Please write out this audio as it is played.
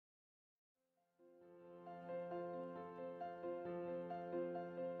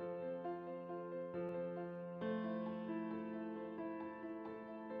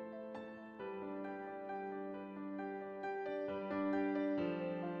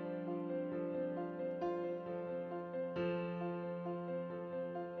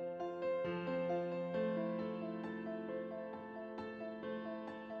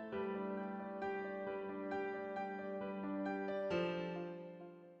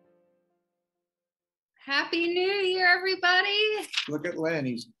Happy New Year, everybody. Look at Len,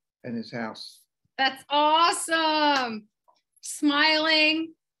 he's in his house. That's awesome.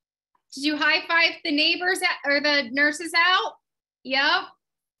 Smiling. Did you high five the neighbors or the nurses out? Yep.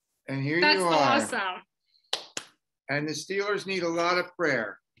 And here That's you are. Awesome. And the Steelers need a lot of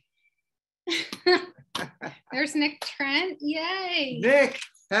prayer. There's Nick Trent. Yay. Nick,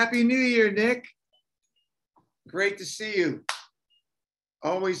 Happy New Year, Nick. Great to see you.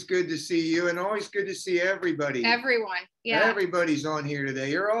 Always good to see you and always good to see everybody. Everyone. Yeah. Everybody's on here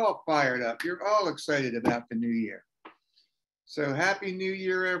today. You're all fired up. You're all excited about the new year. So Happy New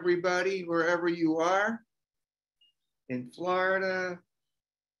Year, everybody, wherever you are. In Florida,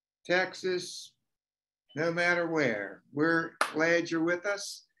 Texas, no matter where. We're glad you're with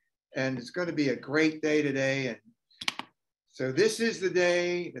us. And it's going to be a great day today. And so this is the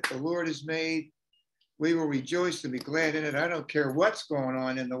day that the Lord has made. We will rejoice and be glad in it. I don't care what's going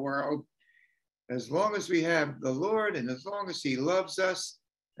on in the world. As long as we have the Lord and as long as he loves us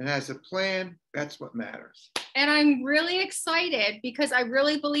and has a plan, that's what matters. And I'm really excited because I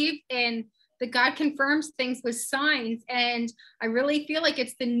really believe in that God confirms things with signs. And I really feel like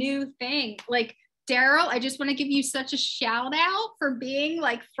it's the new thing. Like Daryl, I just want to give you such a shout out for being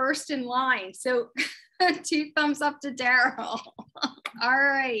like first in line. So 2 thumbs up to Daryl. All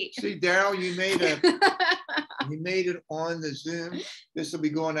right. See, Daryl, you made it on the Zoom. This will be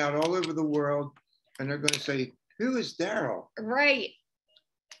going out all over the world, and they're going to say, "Who is Daryl?" Right.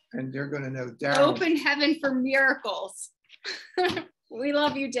 And they're going to know Daryl. Open heaven for miracles. We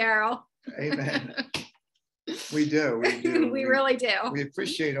love you, Daryl. Amen. We do. We do. We really do. We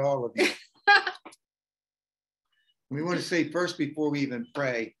appreciate all of you. We want to say first, before we even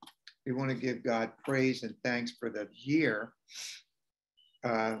pray, we want to give God praise and thanks for the year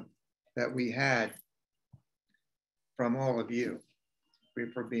that we had from all of you.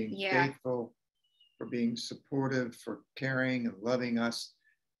 For being faithful, for being supportive, for caring and loving us,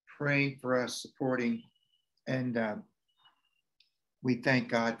 praying for us, supporting. And we thank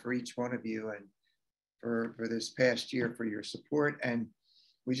God for each one of you and for this past year, for your support. And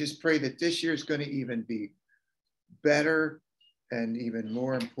we just pray that this year is going to even be better. And even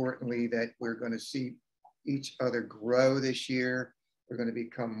more importantly, that we're going to see each other grow this year. We're going to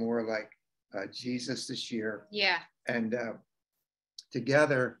become more like Jesus this year. Yeah. And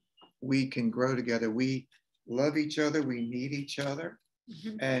together, we can grow together. We love each other. We need each other.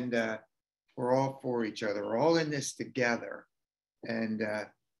 Mm-hmm. And we're all for each other. We're all in this together. And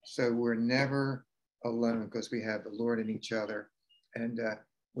so we're never alone because we have the Lord in each other. And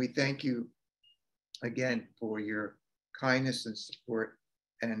we thank you again for your kindness and support,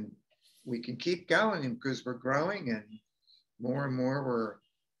 and we can keep going because we're growing, and more we're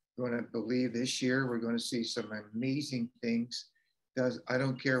going to believe this year we're going to see some amazing things. I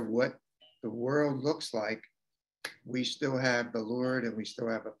don't care what the world looks like, we still have the Lord and we still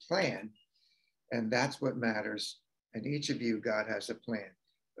have a plan, and that's what matters. And each of you, God has a plan.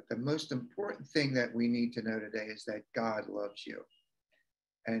 But the most important thing that we need to know today is that God loves you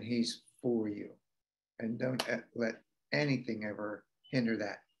and he's for you. And don't let anything ever hinder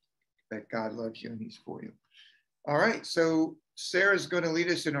that God loves you and he's for you. All right, so Sarah's going to lead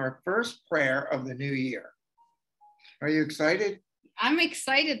us in our first prayer of the new year. Are you excited? I'm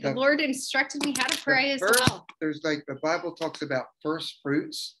excited. The Lord instructed me how to pray as well. There's like the Bible talks about first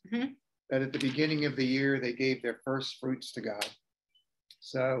fruits, mm-hmm. that at the beginning of the year, they gave their first fruits to God.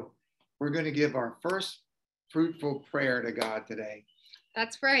 So we're going to give our first fruitful prayer to God today.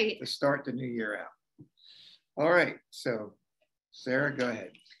 That's right. To start the new year out. All right, so Sarah, go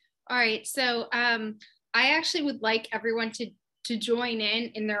ahead. All right, so I actually would like everyone to join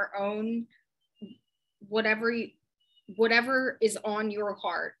in their own whatever is on your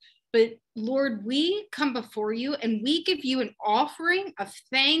heart. But Lord, we come before you and we give you an offering of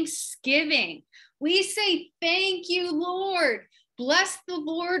thanksgiving. We say, thank you, Lord. Bless the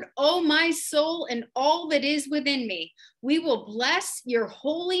Lord, O my soul, and all that is within me. We will bless your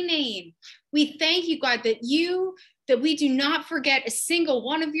holy name. We thank you, God, that we do not forget a single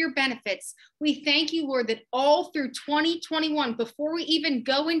one of your benefits. We thank you, Lord, that all through 2021, before we even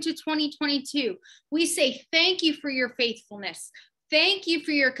go into 2022, we say thank you for your faithfulness. Thank you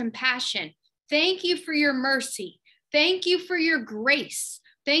for your compassion. Thank you for your mercy. Thank you for your grace.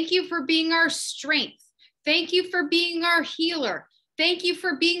 Thank you for being our strength. Thank you for being our healer. Thank you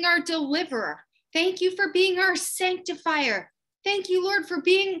for being our deliverer. Thank you for being our sanctifier. Thank you, Lord, for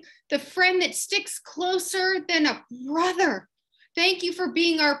being the friend that sticks closer than a brother. Thank you for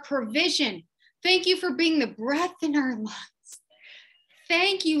being our provision. Thank you for being the breath in our lungs.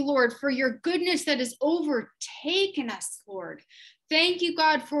 Thank you, Lord, for your goodness that has overtaken us, Lord. Thank you,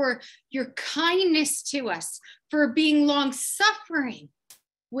 God, for your kindness to us, for being long-suffering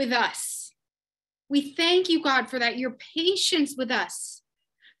with us. We thank you, God, for that, your patience with us,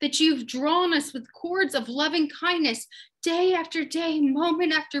 that you've drawn us with cords of loving kindness day after day,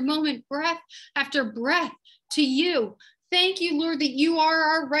 moment after moment, breath after breath to you. Thank you, Lord, that you are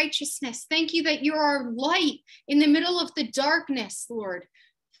our righteousness. Thank you that you're our light in the middle of the darkness, Lord.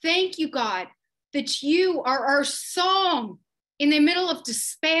 Thank you, God, that you are our song in the middle of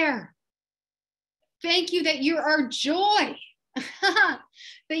despair. Thank you that you're our joy.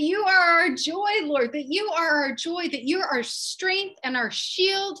 That you are our joy, Lord, that you are our joy, that you're our strength and our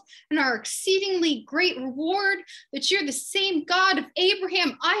shield and our exceedingly great reward, that you're the same God of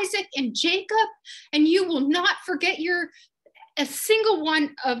Abraham, Isaac, and Jacob, and you will not forget a single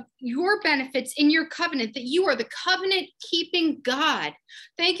one of your benefits in your covenant, that you are the covenant keeping God.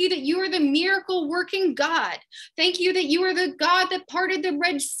 Thank you that you are the miracle working God. Thank you that you are the God that parted the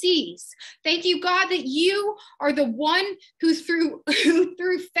Red Seas. Thank you, God, that you are the one who threw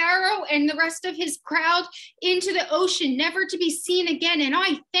Pharaoh and the rest of his crowd into the ocean, never to be seen again. And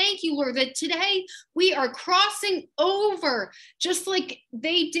I thank you, Lord, that today we are crossing over, just like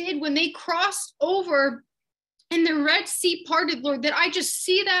they did when they crossed over and the Red Sea parted, Lord, that I just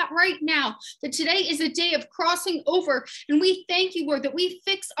see that right now, that today is a day of crossing over. And we thank you, Lord, that we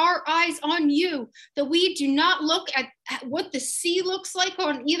fix our eyes on you, that we do not look at what the sea looks like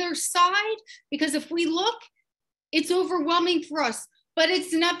on either side, because if we look, it's overwhelming for us. But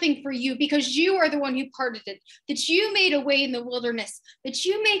it's nothing for you, because you are the one who parted it, that you made a way in the wilderness, that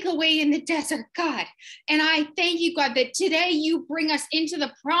you make a way in the desert, God. And I thank you, God, that today you bring us into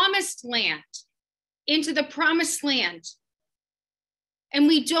the promised land. Into the promised land. And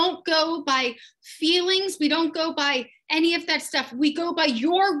we don't go by feelings. We don't go by any of that stuff. We go by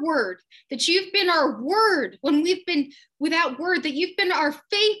your word, that you've been our word when we've been without word, that you've been our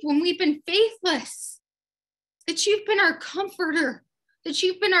faith when we've been faithless, that you've been our comforter, that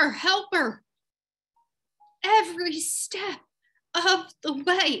you've been our helper. Every step of the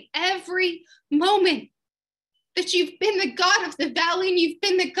way, every moment, that you've been the God of the valley and you've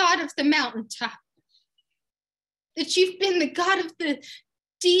been the God of the mountaintop. That you've been the God of the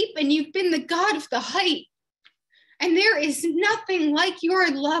deep and you've been the God of the height. And there is nothing like your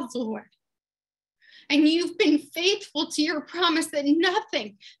love, Lord. And you've been faithful to your promise that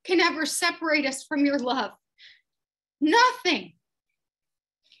nothing can ever separate us from your love. Nothing.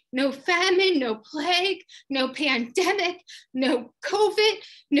 No famine, no plague, no pandemic, no COVID,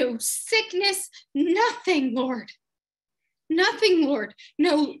 no sickness, nothing, Lord. Nothing, Lord.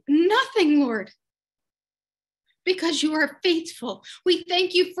 No, nothing, Lord. Because you are faithful. We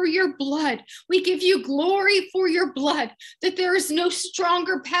thank you for your blood. We give you glory for your blood, that there is no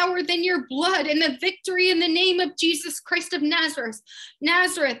stronger power than your blood and the victory in the name of Jesus Christ of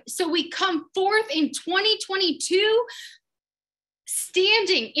Nazareth. So we come forth in 2022,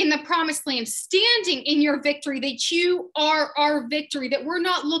 standing in the promised land, standing in your victory, that you are our victory, that we're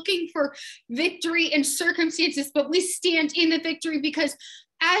not looking for victory in circumstances, but we stand in the victory because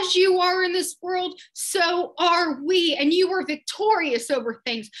as you are in this world, so are we. And you are victorious over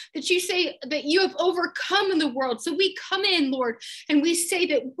things, that you say that you have overcome in the world. So we come in, Lord, and we say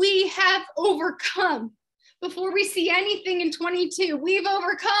that we have overcome. Before we see anything in 22, we've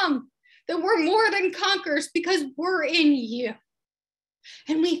overcome, that we're more than conquerors because we're in you.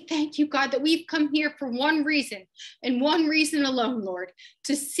 And we thank you, God, that we've come here for one reason and one reason alone, Lord,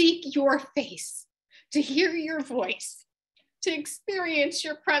 to seek your face, to hear your voice, to experience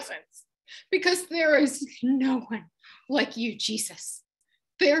your presence, because there is no one like you, Jesus.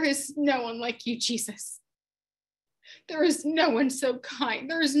 There is no one like you, Jesus. There is no one so kind.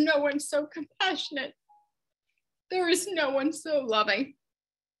 There is no one so compassionate. There is no one so loving.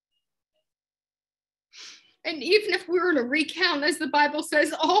 And even if we were to recount, as the Bible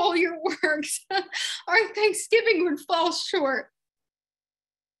says, all your works, our thanksgiving would fall short.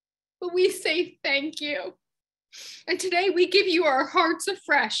 But we say thank you. And today we give you our hearts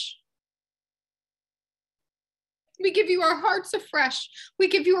afresh. We give you our hearts afresh. We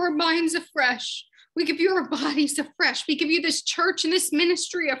give you our minds afresh. We give you our bodies afresh. We give you this church and this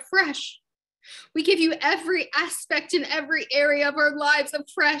ministry afresh. We give you every aspect in every area of our lives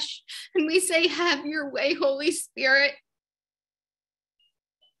afresh. And we say, have your way, Holy Spirit.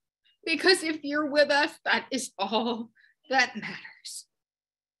 Because if you're with us, that is all that matters.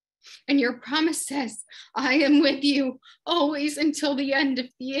 And your promise says, I am with you always until the end of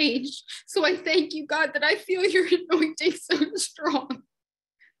the age. So I thank you, God, that I feel your anointing so strong.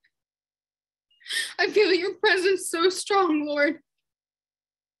 I feel your presence so strong, Lord.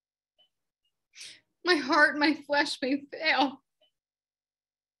 My heart, my flesh may fail,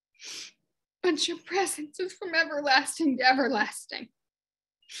 Once your presence is from everlasting to everlasting,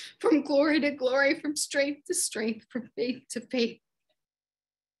 from glory to glory, from strength to strength, from faith to faith.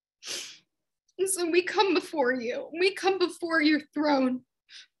 And so we come before you. We come before your throne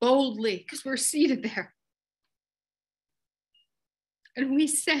boldly because we're seated there. And we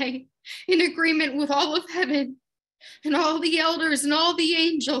say, in agreement with all of heaven and all the elders and all the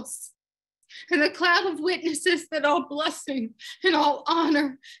angels and the cloud of witnesses, that all blessing and all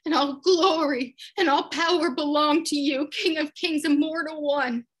honor and all glory and all power belong to you, King of Kings, immortal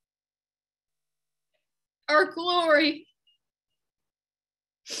one. Our glory,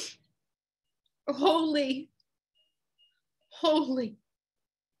 holy, holy,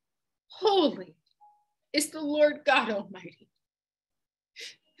 holy is the Lord God Almighty,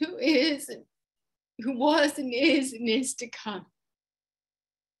 who is, and who was, and is to come.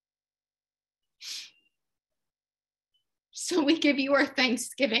 So we give you our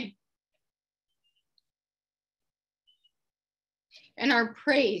thanksgiving and our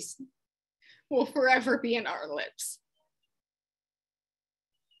praise will forever be in our lips.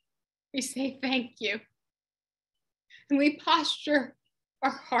 We say thank you. And we posture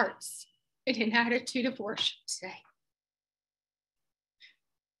our hearts in an attitude of worship today.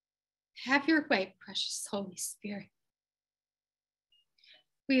 Have your way, precious Holy Spirit.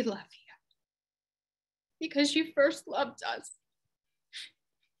 We love you because you first loved us.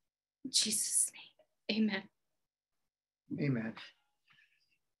 In Jesus' name, amen. Amen.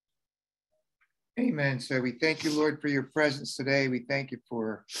 Amen. So we thank you, Lord, for your presence today. We thank you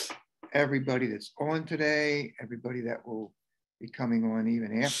for everybody that's on today, everybody that will be coming on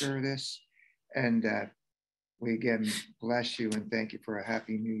even after this. And we again bless you and thank you for a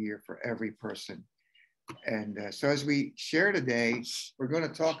happy new year for every person. And so as we share today, we're going to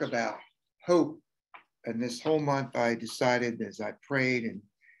talk about hope. And this whole month I decided as I prayed, and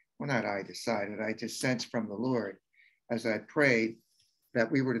well, not I decided, I just sensed from the Lord as I prayed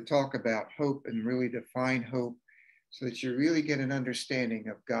that we were to talk about hope and really define hope so that you really get an understanding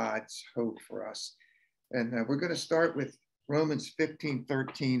of God's hope for us. And we're going to start with Romans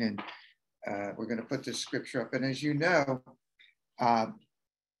 15:13, and we're going to put this scripture up. And as you know, a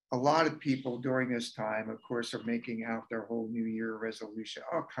lot of people during this time, of course, are making out their whole New Year resolution,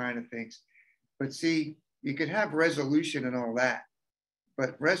 all kind of things. But see, you could have resolution and all that,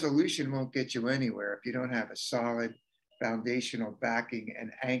 but resolution won't get you anywhere if you don't have a solid foundational backing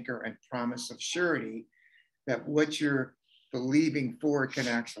and anchor and promise of surety that what you're believing for can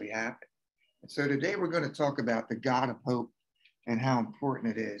actually happen. And so today we're going to talk about the God of hope and how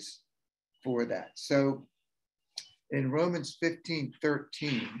important it is for that. So in Romans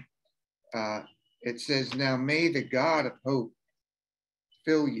 15:13, it says, now may the God of hope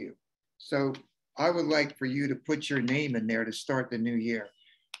fill you. So I would like for you to put your name in there to start the new year.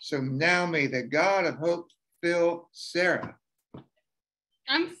 So now may the God of hope fill Sarah.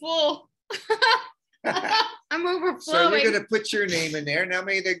 I'm full. I'm overflowing. So you're going to put your name in there. Now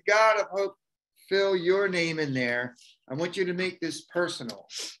may the God of hope fill your name in there. I want you to make this personal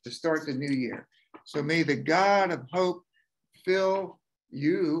to start the new year. So may the God of hope fill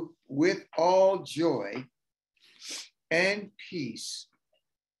you with all joy and peace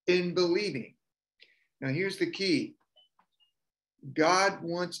in believing. Now here's the key. God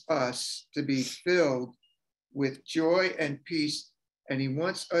wants us to be filled with joy and peace, and he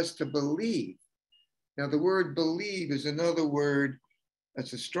wants us to believe. Now the word believe is another word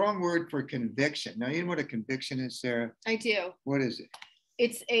that's a strong word for conviction. Now you know what a conviction is, Sarah? I do. What is it?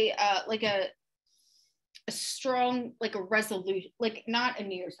 It's a like a strong, like a resolution, like not a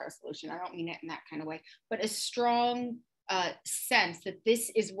New Year's resolution. I don't mean it in that kind of way, but a strong sense that this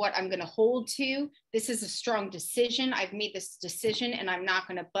is what I'm going to hold to. This is a strong decision. I've made this decision and I'm not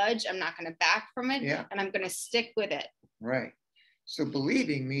going to budge. I'm not going to back from it. Yeah. And I'm going to stick with it. Right. So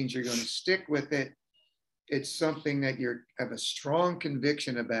believing means you're going to stick with it. It's something that you have a strong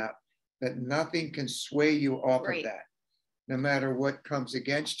conviction about, that nothing can sway you off of that. No matter what comes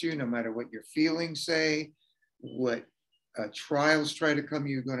against you, no matter what your feelings say, what trials try to come,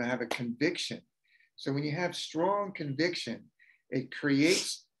 you're going to have a conviction. So when you have strong conviction, it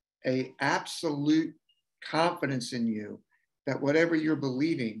creates an absolute confidence in you that whatever you're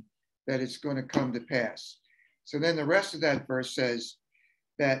believing, that it's going to come to pass. So then the rest of that verse says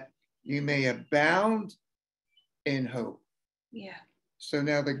that you may abound in hope. Yeah. So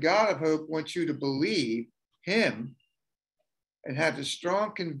now the God of hope wants you to believe him and have a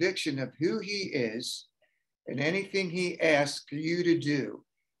strong conviction of who he is and anything he asks you to do,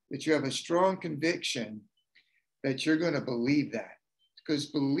 that you have a strong conviction that you're going to believe that. Because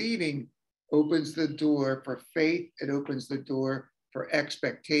believing opens the door for faith. It opens the door for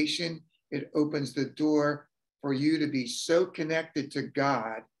expectation. it opens the door for you to be so connected to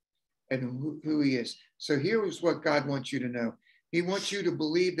God and who he is. So here is what God wants you to know. He wants you to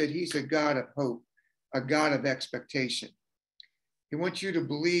believe that he's a God of hope, a God of expectation. He wants you to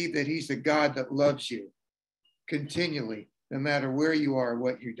believe that he's a God that loves you continually, no matter where you are,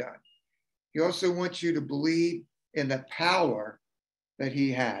 what you've done. He also wants you to believe in the power that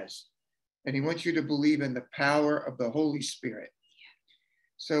he has. And he wants you to believe in the power of the Holy Spirit.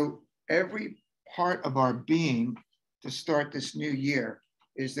 So every part of our being to start this new year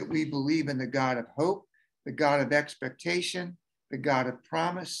is that we believe in the God of hope, the God of expectation, the God of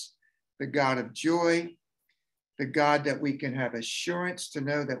promise, the God of joy, the God that we can have assurance to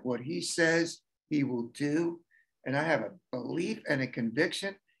know that what he says, he will do. And I have a belief and a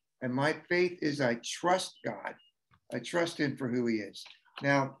conviction, and my faith is I trust God. I trust him for who he is.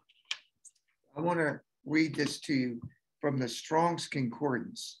 Now, I want to read this to you from the Strong's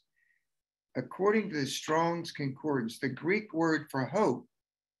Concordance. According to the Strong's Concordance, the Greek word for hope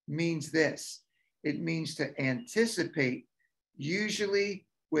means this. It means to anticipate, usually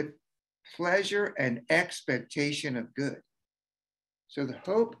with pleasure and expectation of good. So the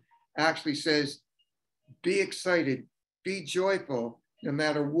hope actually says, be excited, be joyful, no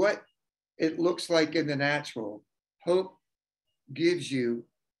matter what it looks like in the natural. Hope gives you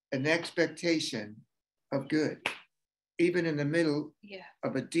an expectation of good, even in the middle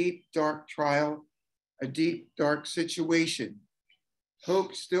of a deep, dark trial, a deep, dark situation.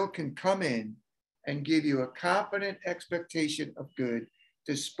 Hope still can come in and give you a confident expectation of good,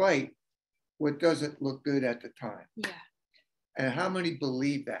 despite what doesn't look good at the time. Yeah. And how many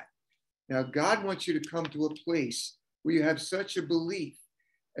believe that? Now, God wants you to come to a place where you have such a belief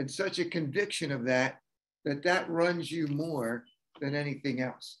and such a conviction of that, that runs you more than anything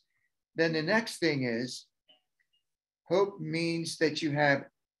else. Then the next thing is, hope means that you have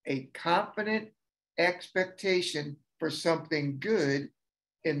a confident expectation for something good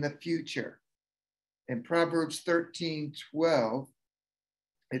in the future. In Proverbs 13:12,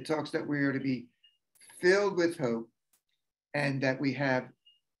 it talks that we are to be filled with hope and that we have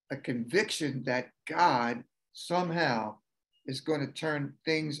a conviction that God somehow is going to turn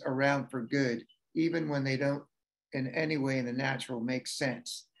things around for good, even when they don't in any way in the natural make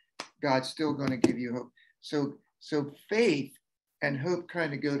sense. God's still going to give you hope. So faith and hope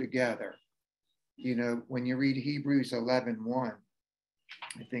kind of go together. You know, when you read Hebrews 11:1,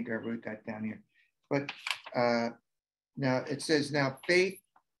 I think I wrote that down here. But now it says, now faith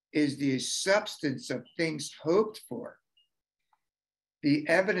is the substance of things hoped for, the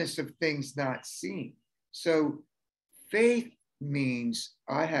evidence of things not seen. So faith means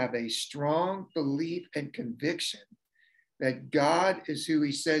I have a strong belief and conviction that God is who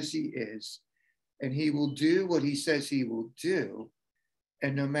he says he is, and he will do what he says he will do.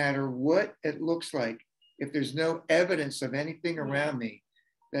 And no matter what it looks like, if there's no evidence of anything around me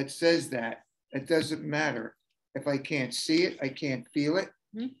that says that, it doesn't matter. If I can't see it, I can't feel it,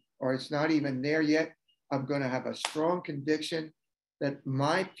 or it's not even there yet, I'm going to have a strong conviction that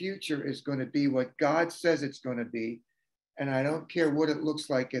my future is going to be what God says it's going to be. And I don't care what it looks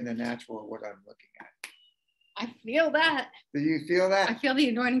like in the natural or what I'm looking at. I feel that. Do you feel that? I feel the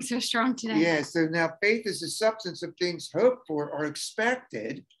anointing so strong today. Yeah. So now faith is the substance of things hoped for or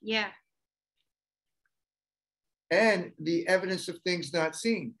expected. Yeah. And the evidence of things not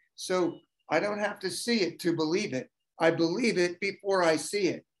seen. So I don't have to see it to believe it. I believe it before I see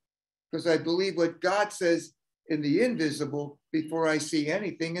it, because I believe what God says in the invisible before I see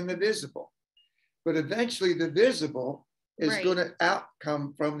anything in the visible. But eventually the visible is going to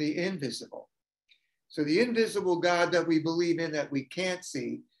outcome from the invisible. So the invisible God that we believe in that we can't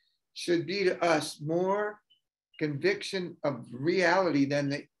see should be to us more conviction of reality than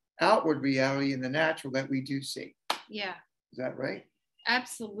the outward reality in the natural that we do see. Yeah. Is that right?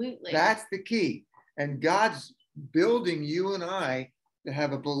 Absolutely. That's the key. And God's building you and I to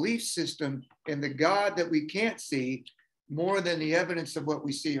have a belief system in the God that we can't see more than the evidence of what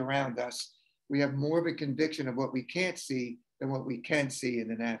we see around us. We have more of a conviction of what we can't see than what we can see in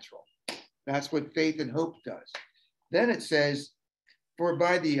the natural. That's what faith and hope does. Then it says, for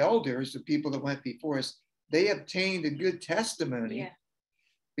by the elders, the people that went before us, they obtained a good testimony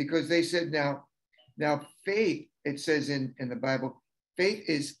because they said, now faith, it says in the Bible, faith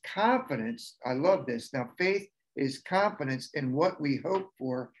is confidence. I love this. Now, faith is confidence in what we hope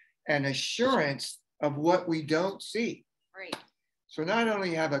for and assurance of what we don't see. Right. So not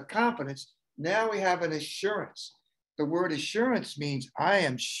only have a confidence, now we have an assurance. The word assurance means I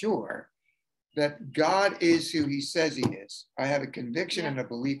am sure that God is who he says he is. I have a conviction and a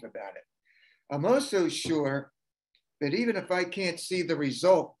belief about it. I'm also sure that even if I can't see the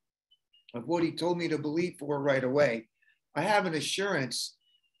result of what he told me to believe for right away. I have an assurance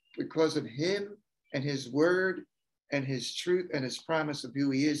because of him and his word and his truth and his promise of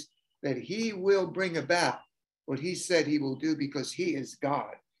who he is, that he will bring about what he said he will do, because he is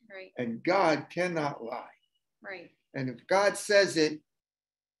God. Right. And God cannot lie. Right. And if God says it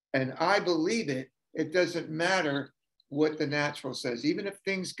and I believe it, it doesn't matter what the natural says. Even if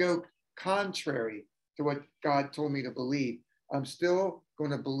things go contrary to what God told me to believe, I'm still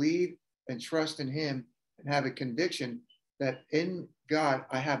going to believe and trust in him and have a conviction that in God,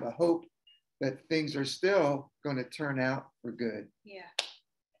 I have a hope that things are still going to turn out for good. Yeah.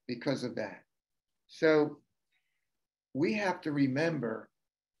 Because of that. So we have to remember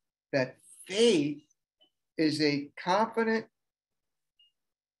that faith is a confident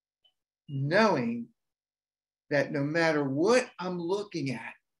knowing that no matter what I'm looking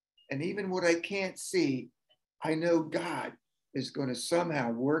at, and even what I can't see, I know God is going to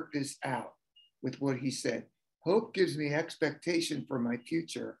somehow work this out with what he said. Hope gives me expectation for my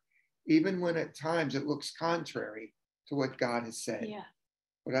future, even when at times it looks contrary to what God has said. Yeah.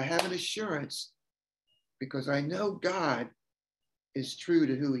 But I have an assurance because I know God is true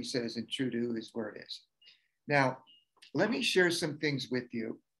to who he says and true to who his word is. Now, let me share some things with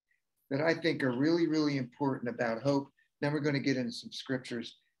you that I think are really, really important about hope. Then we're going to get into some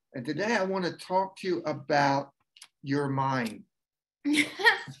scriptures. And today I want to talk to you about your mind.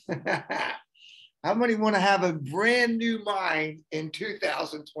 How many want to have a brand new mind in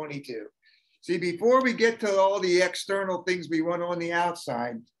 2022? See, before we get to all the external things we want on the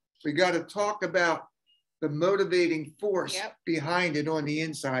outside, we got to talk about the motivating force behind it on the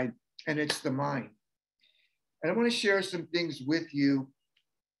inside, and it's the mind. And I want to share some things with you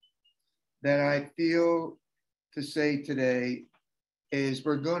that I feel to say today is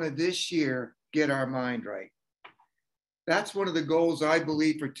we're going to this year get our mind right. That's one of the goals I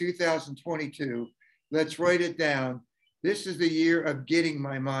believe for 2022. Let's write it down. This is the year of getting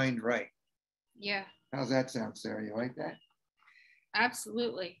my mind right. Yeah. How's that sound, Sarah? You like that?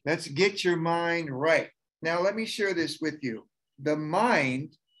 Absolutely. Let's get your mind right. Now, let me share this with you. The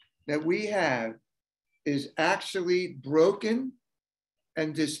mind that we have is actually broken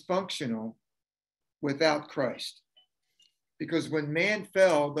and dysfunctional without Christ. Because when man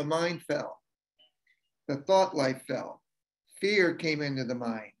fell, the mind fell. The thought life fell. Fear came into the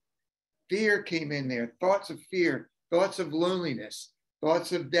mind. Fear came in there. Thoughts of fear, thoughts of loneliness,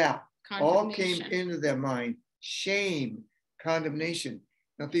 thoughts of doubt, all came into their mind. Shame, condemnation.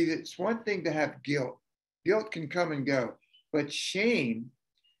 Now, see, it's one thing to have guilt. Guilt can come and go, but shame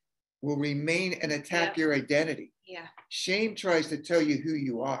will remain and attack your identity. Yeah. Shame tries to tell you who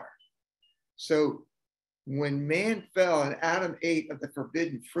you are. So when man fell and Adam ate of the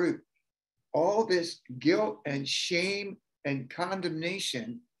forbidden fruit, all this guilt and shame and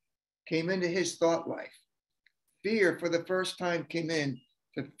condemnation came into his thought life. Fear for the first time came in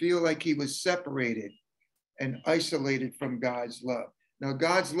to feel like he was separated and isolated from God's love. Now,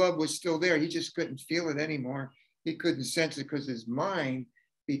 God's love was still there. He just couldn't feel it anymore. He couldn't sense it because his mind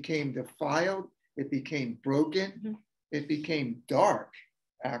became defiled. It became broken. Mm-hmm. It became dark,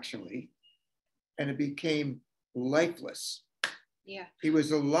 actually, and it became lifeless. Yeah. He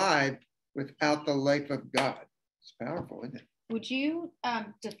was alive without the life of God. It's powerful, isn't it? Would you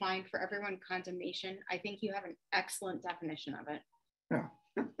define for everyone condemnation? I think you have an excellent definition of it.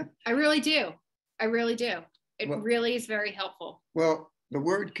 No. I really do. I really do. It really is very helpful. Well, the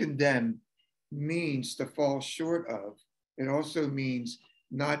word condemn means to fall short of. It also means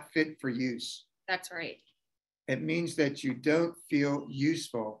not fit for use. That's right. It means that you don't feel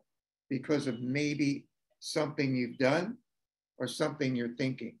useful because of maybe something you've done or something you're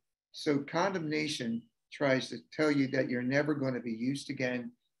thinking. So condemnation tries to tell you that you're never going to be used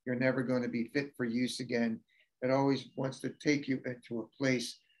again. You're never going to be fit for use again. It always wants to take you into a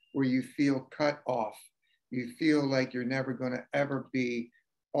place where you feel cut off. You feel like you're never going to ever be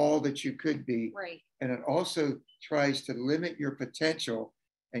all that you could be. Right. And it also tries to limit your potential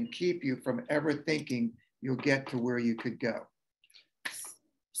and keep you from ever thinking you'll get to where you could go.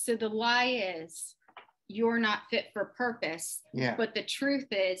 So the lie is you're not fit for purpose. Yeah. But the truth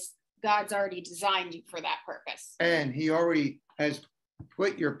is God's already designed you for that purpose. And he already has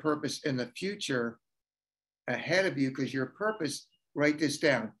put your purpose in the future ahead of you, because your purpose, write this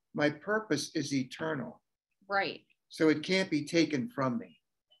down, my purpose is eternal. Right. So it can't be taken from me.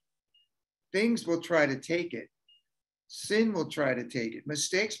 Things will try to take it. Sin will try to take it.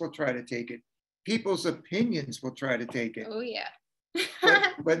 Mistakes will try to take it. People's opinions will try to take it. Oh, yeah.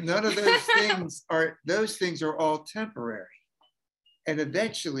 but none of those things are all temporary. And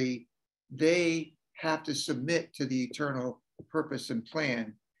eventually they have to submit to the eternal purpose and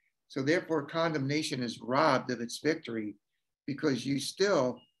plan. So therefore, condemnation is robbed of its victory because you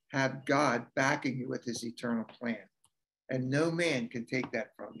still have God backing you with his eternal plan. And no man can take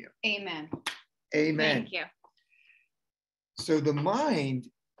that from you. Amen. Amen. Thank you. So the mind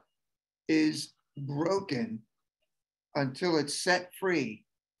is broken until it's set free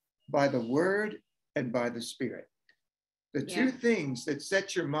by the word and by the spirit. The two things that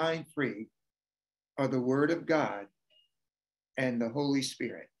set your mind free are the word of God and the Holy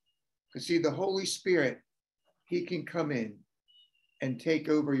Spirit. Because see, the Holy Spirit, he can come in and take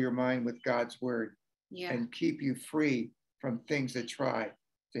over your mind with God's word and keep you free from things that try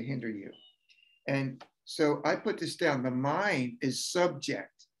to hinder you. And so I put this down. The mind is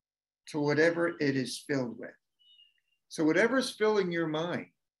subject to whatever it is filled with. So whatever's filling your mind,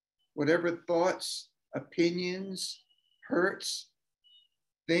 whatever thoughts, opinions, hurts,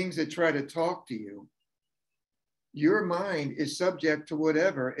 things that try to talk to you, your mind is subject to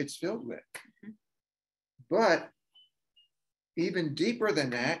whatever it's filled with. Mm-hmm. But even deeper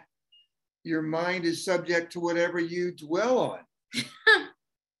than that, your mind is subject to whatever you dwell on.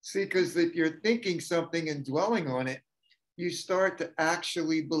 See, because if you're thinking something and dwelling on it, you start to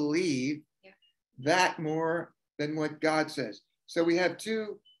actually believe that more than what God says. So we have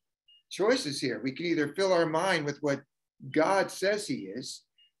two choices here. We can either fill our mind with what God says he is,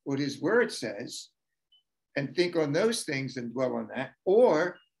 what his word says, and think on those things and dwell on that,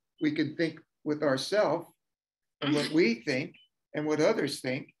 or we can think with ourselves and what we think and what others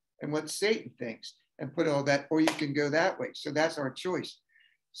think and what Satan thinks and put all that, or you can go that way. So that's our choice.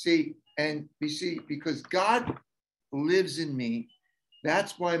 See, and you see, because God lives in me,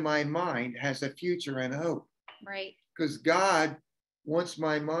 that's why my mind has a future and hope. Right. Because God wants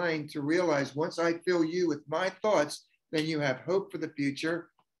my mind to realize once I fill you with my thoughts, then you have hope for the future.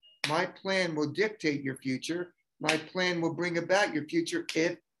 My plan will dictate your future. My plan will bring about your future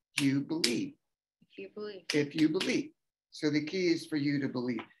if you believe. If you believe. If you believe. So the key is for you to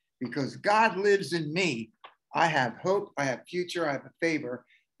believe. Because God lives in me, I have hope, I have future, I have a favor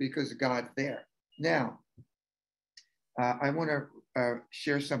because God's there. Now, I want to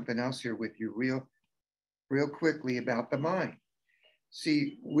share something else here with you real quickly about the mind.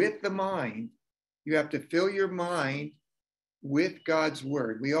 See, with the mind, you have to fill your mind with God's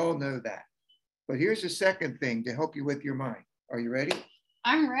word. We all know that. But here's the second thing to help you with your mind. Are you ready?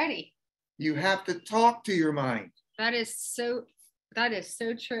 I'm ready. You have to talk to your mind. That is so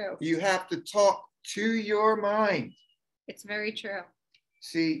true. You have to talk to your mind. It's very true.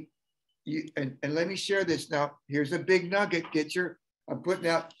 See, and let me share this now. Here's a big nugget. I'm putting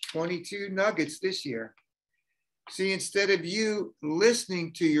out 22 nuggets this year. See, instead of you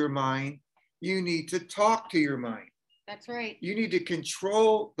listening to your mind, you need to talk to your mind. That's right. You need to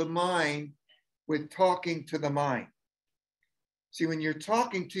control the mind with talking to the mind. See, when you're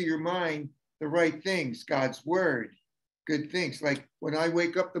talking to your mind, the right things, God's word, good things. Like when I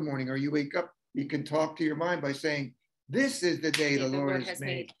wake up in the morning or you wake up, you can talk to your mind by saying, this is the day the Lord has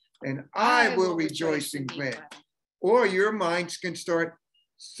made, and I will rejoice and glad. Or your minds can start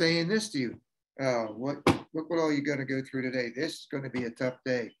saying this to you. Look what all you're going to go through today. This is going to be a tough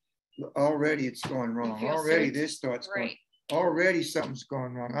day. Already it's going wrong. Already this thought's going. Already something's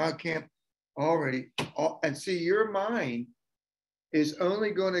going wrong. I can't already. And see, your mind is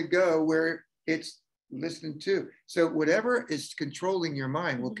only going to go where it's listening to. So whatever is controlling your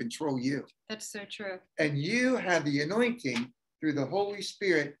mind will control you. That's so true. And you have the anointing through the Holy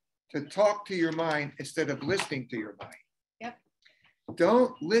Spirit to talk to your mind instead of listening to your mind. Yep.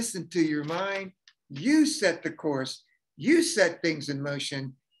 Don't listen to your mind. You set the course. You set things in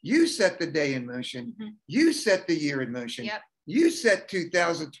motion. You set the day in motion. Mm-hmm. You set the year in motion. Yep. You set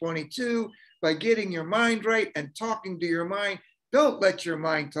 2022 by getting your mind right and talking to your mind. Don't let your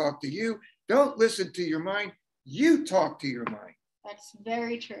mind talk to you. Don't listen to your mind. You talk to your mind. That's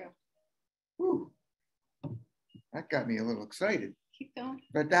very true. Whew. That got me a little excited. Keep going.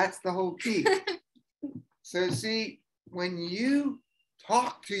 But that's the whole key. So see, when you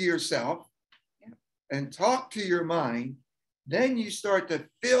talk to yourself and talk to your mind, then you start to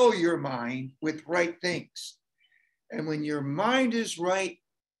fill your mind with right things. And when your mind is right,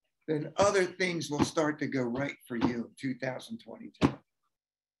 then other things will start to go right for you in 2022.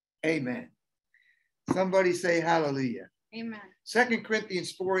 Amen. Somebody say hallelujah. Amen. 2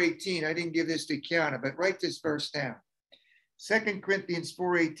 Corinthians 4:18. I didn't give this to Kiana, but write this verse down. 2 Corinthians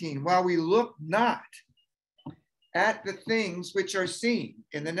 4:18. While we look not at the things which are seen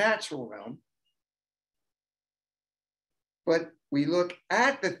in the natural realm, but we look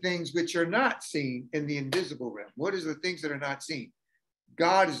at the things which are not seen in the invisible realm. What is the things that are not seen?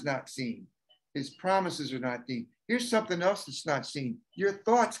 God is not seen. His promises are not seen. Here's something else that's not seen. Your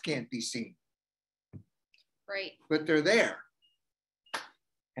thoughts can't be seen. Right. But they're there.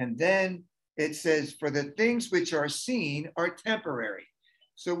 And then it says, for the things which are seen are temporary.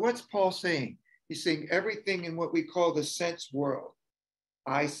 So what's Paul saying? He's saying everything in what we call the sense world,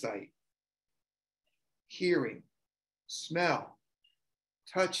 eyesight, hearing, smell,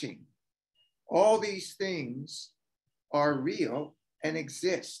 touching, all these things are real and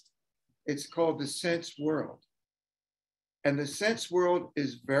exist. It's called the sense world. And the sense world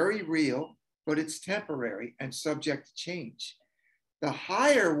is very real, but it's temporary and subject to change. The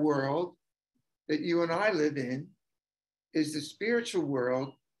higher world that you and I live in is the spiritual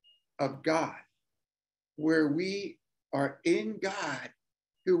world of God, where we are in God,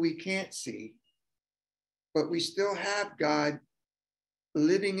 who we can't see, but we still have God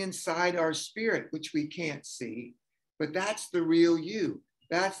living inside our spirit, which we can't see, but that's the real you.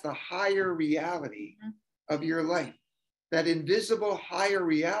 That's the higher reality of your life. That invisible higher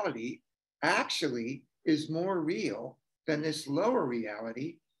reality actually is more real than this lower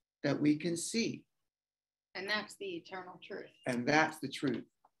reality that we can see. And that's the eternal truth. And that's the truth.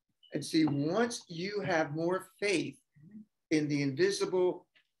 And see, once you have more faith in the invisible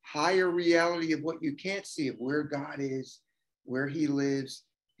higher reality of what you can't see, of where God is, where he lives,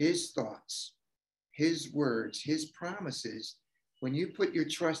 his thoughts, his words, his promises, when you put your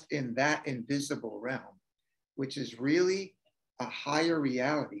trust in that invisible realm, which is really a higher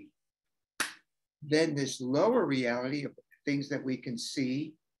reality, then this lower reality of things that we can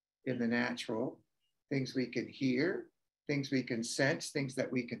see in the natural, things we can hear, things we can sense, things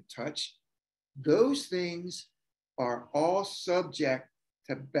that we can touch, those things are all subject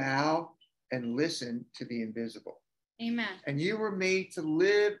to bow and listen to the invisible. Amen. And you were made to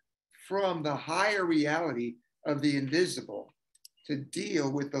live from the higher reality of the invisible to deal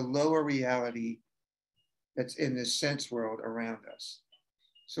with the lower reality that's in the sense world around us.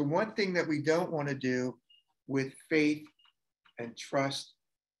 So one thing that we don't want to do with faith and trust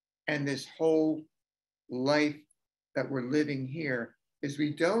and this whole life that we're living here is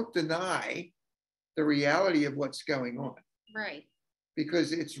we don't deny the reality of what's going on. Right.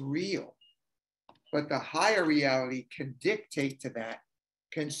 Because it's real. But the higher reality can dictate to that,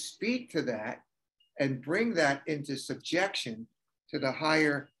 can speak to that, and bring that into subjection to the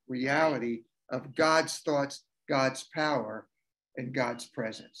higher reality of God's thoughts, God's power, and God's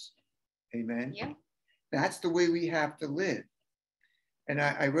presence. Amen? Yeah. That's the way we have to live. And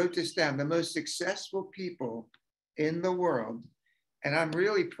I wrote this down. The most successful people in the world, and I'm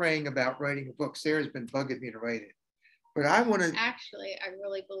really praying about writing a book. Sarah's been bugging me to write it. But I want to... Actually, I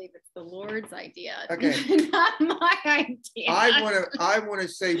really believe it's the Lord's idea. Okay. Not my idea. I want to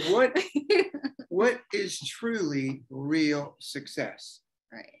say what is truly real success?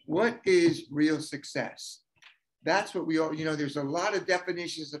 Right. What is real success? That's what we all, there's a lot of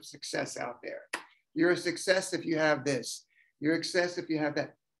definitions of success out there. You're a success if you have this. You're a success if you have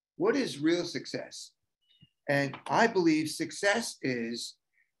that. What is real success? And I believe success is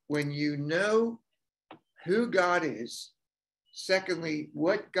when you know who God is. Secondly,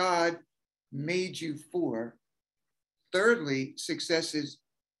 what God made you for. Thirdly, success is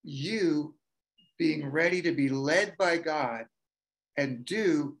you being ready to be led by God and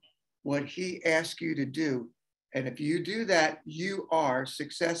do what he asks you to do. And if you do that, you are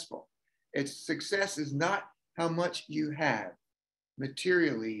successful. Success is not how much you have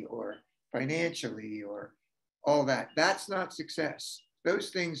materially or financially or all that. That's not success. Those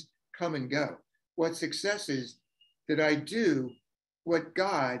things come and go. What success is, did I do what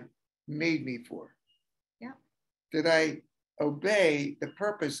God made me for? Yeah. Did I obey the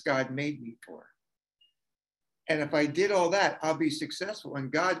purpose God made me for? And if I did all that, I'll be successful,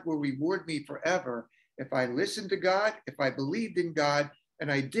 and God will reward me forever if I listened to God, if I believed in God,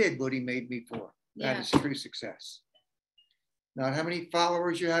 and I did what he made me for. That is true success. Not how many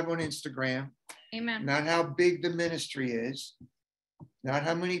followers you have on Instagram. Amen. Not how big the ministry is. Not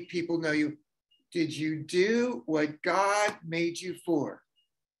how many people know you. Did you do what God made you for?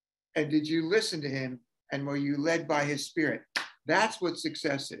 And did you listen to him? And were you led by his spirit? That's what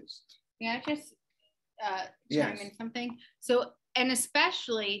success is. Yeah, just chime in something. So, and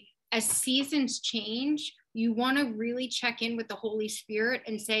especially as seasons change, you want to really check in with the Holy Spirit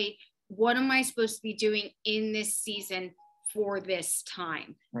and say, what am I supposed to be doing in this season for this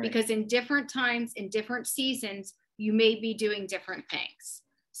time? Right. Because in different times, in different seasons, you may be doing different things.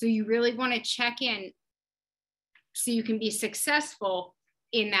 So you really want to check in so you can be successful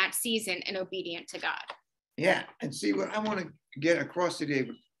in that season and obedient to God. Yeah. And see, what I want to get across today,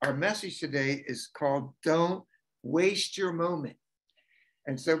 our message today is called Don't Waste Your Moment.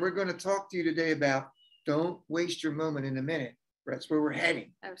 And so we're going to talk to you today about Don't waste your moment in a minute. That's where we're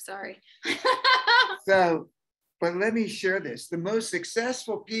heading. I'm sorry. So, but let me share this. The most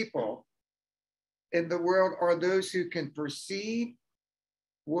successful people in the world are those who can perceive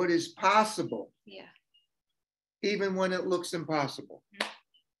what is possible. Yeah. Even when it looks impossible.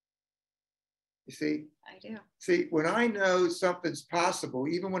 You see? I do. See, when I know something's possible,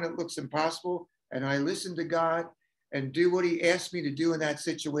 even when it looks impossible, and I listen to God and do what he asked me to do in that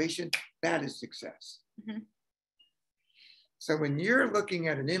situation, that is success. Mm-hmm. So when you're looking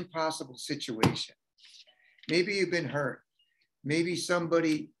at an impossible situation, maybe you've been hurt. Maybe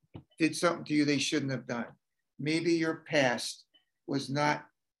somebody did something to you they shouldn't have done. Maybe your past was not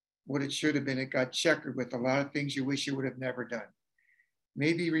what it should have been. It got checkered with a lot of things you wish you would have never done.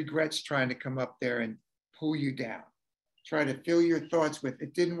 Maybe regrets trying to come up there and pull you down. Try to fill your thoughts with,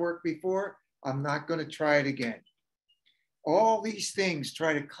 it didn't work before, I'm not going to try it again. All these things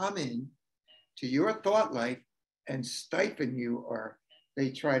try to come in to your thought life and stifle you, or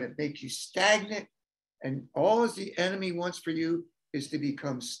they try to make you stagnant. And all the enemy wants for you is to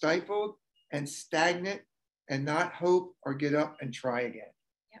become stifled and stagnant and not hope or get up and try again.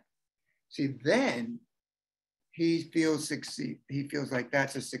 Yep. See, then he feels succeed. He feels like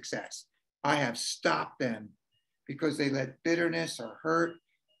that's a success. I have stopped them because they let bitterness or hurt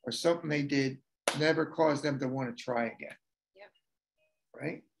or something they did never cause them to want to try again. Yep.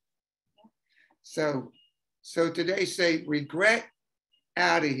 Right? Yep. So today say regret,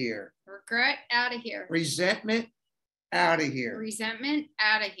 out of here. Regret, out of here. Resentment, out of here. Resentment,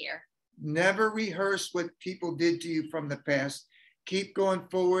 out of here. Never rehearse what people did to you from the past. Keep going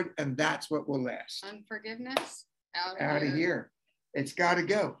forward, and that's what will last. Unforgiveness, out of here. It's got to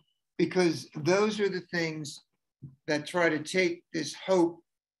go, because those are the things that try to take this hope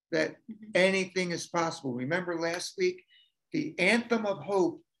that anything is possible. Remember last week, the anthem of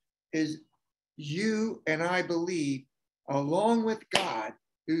hope is you and I believe, along with God,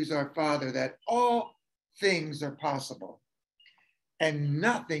 who's our Father, that all things are possible and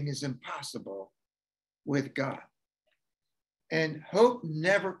nothing is impossible with God. And hope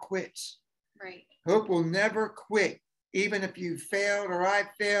never quits. Right. Hope will never quit. Even if you failed or I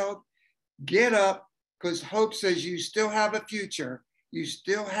failed, get up, because hope says you still have a future. You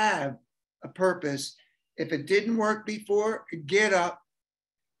still have a purpose. If it didn't work before, get up,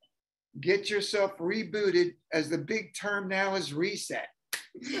 get yourself rebooted, as the big term now is reset.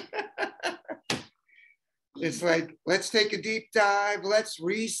 It's like, let's take a deep dive, let's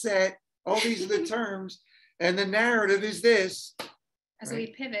reset. All these are the terms. And the narrative is this. As we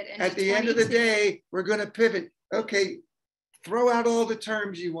pivot. At the end of the day, we're going to pivot. Okay, throw out all the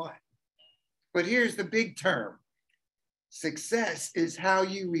terms you want. But here's the big term. Success is how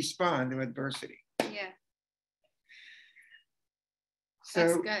you respond to adversity. Yeah.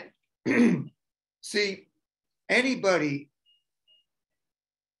 So, that's good. See, anybody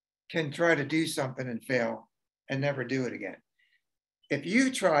can try to do something and fail and never do it again. If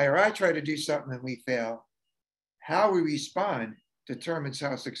you try or I try to do something and we fail, how we respond determines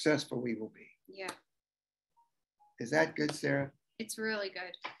how successful we will be. Yeah. Is that good, Sarah? It's really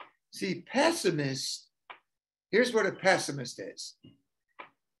good. See, pessimists, here's what a pessimist is.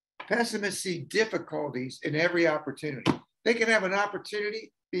 Pessimists see difficulties in every opportunity. They can have an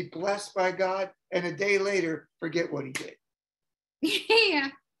opportunity, be blessed by God, and a day later forget what he did. Yeah.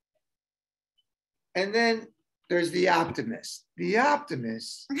 And then there's the optimist. The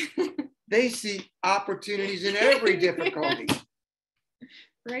optimists, they see opportunities in every difficulty.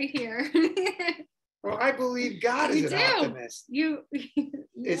 Right here. Well, I believe God is an optimist.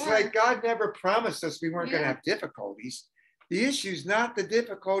 It's like God never promised us we weren't going to have difficulties. The issue is not the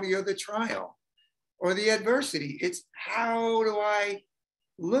difficulty or the trial or the adversity. It's how do I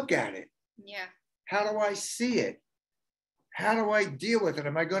look at it? Yeah. How do I see it? How do I deal with it?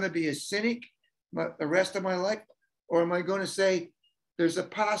 Am I going to be a cynic the rest of my life? Or am I going to say, there's a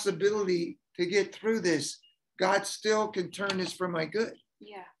possibility to get through this. God still can turn this for my good.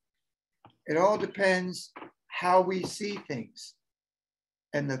 Yeah. It all depends how we see things.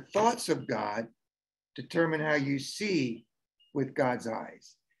 And the thoughts of God determine how you see with God's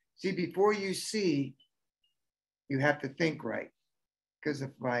eyes. See, before you see, you have to think right. Because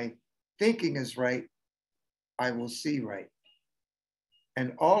if my thinking is right, I will see right.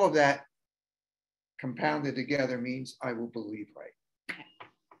 And all of that compounded together means I will believe right.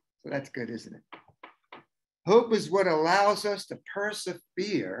 So that's good, isn't it? Hope is what allows us to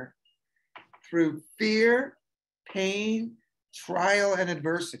persevere through fear, pain, trial, and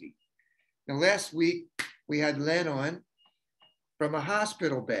adversity. Now, last week, we had Len on from a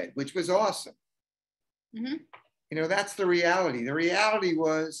hospital bed, which was awesome. Mm-hmm. You know, that's the reality. The reality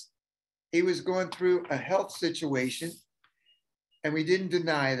was he was going through a health situation, and we didn't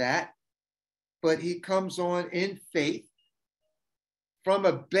deny that, but he comes on in faith from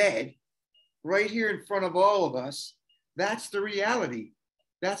a bed right here in front of all of us. That's the reality.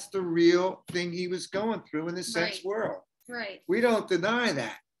 That's the real thing he was going through in the sense world. Right. We don't deny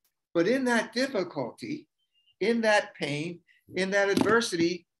that. But in that difficulty, in that pain, in that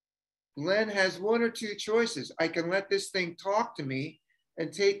adversity, Len has one or two choices. I can let this thing talk to me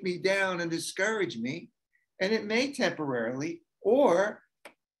and take me down and discourage me, and it may temporarily, or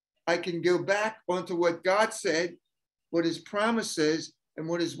I can go back onto what God said, what his promise says, and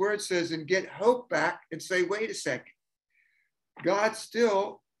what his word says, and get hope back and say, wait a second. God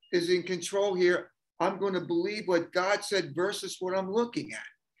still is in control here. I'm going to believe what God said versus what I'm looking at.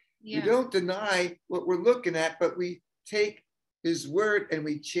 Yeah. We don't deny what we're looking at, but we take his word and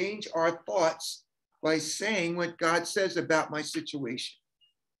we change our thoughts by saying what God says about my situation.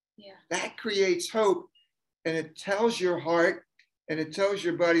 Yeah. That creates hope, and it tells your heart and it tells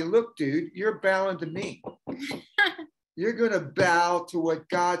your body, look, dude, you're bowing to me. You're going to bow to what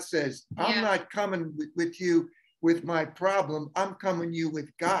God says. Yeah. I'm not coming with you with my problem. I'm coming you with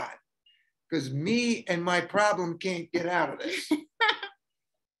God, because me and my problem can't get out of this.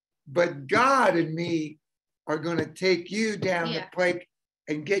 But God and me are going to take you down the pike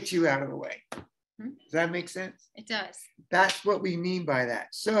and get you out of the way. Does that make sense? It does. That's what we mean by that.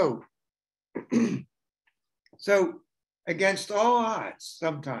 So, against all odds,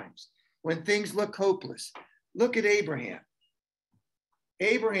 sometimes when things look hopeless, look at Abraham.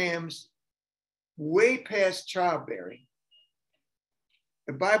 Abraham's way past childbearing.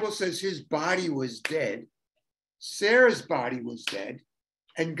 The Bible says his body was dead. Sarah's body was dead.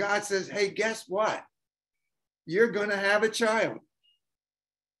 And God says, hey, guess what? You're going to have a child.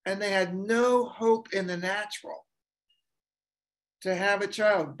 And they had no hope in the natural to have a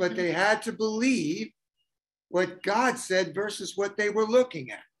child, but they had to believe what God said versus what they were looking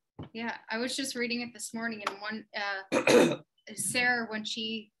at. Yeah, I was just reading it this morning, and one Sarah, when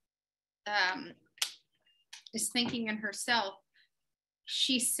she is thinking in herself,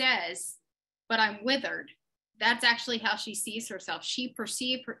 she says, but I'm withered. That's actually how she sees herself. She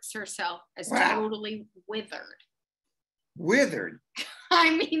perceives herself as totally withered. Withered?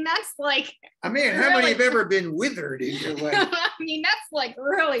 I mean, that's like... I mean, how many have ever been withered in your life? I mean, that's like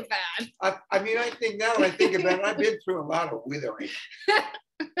really bad. I mean, I think now that I think about it, I've been through a lot of withering.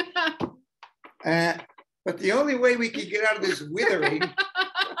 But the only way we can get out of this withering,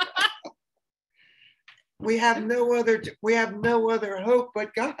 we have no other hope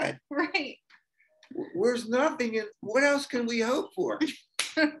but God. Right. There's nothing in, what else can we hope for?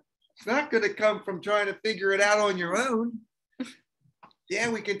 It's not going to come from trying to figure it out on your own. Yeah,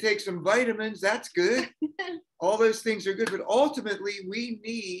 we can take some vitamins. That's good. All those things are good. But ultimately, we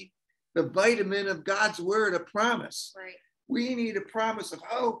need the vitamin of God's word, a promise. Right. We need a promise of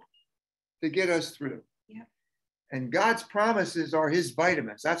hope to get us through. Yeah. And God's promises are his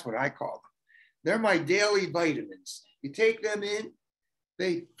vitamins. That's what I call them. They're my daily vitamins. You take them in,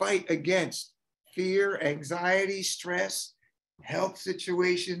 they fight against fear, anxiety, stress, health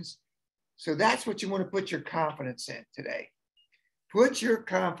situations. So that's what you want to put your confidence in today. Put your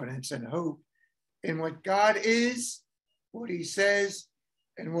confidence and hope in what God is, what he says,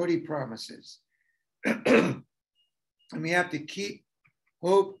 and what he promises. And we have to keep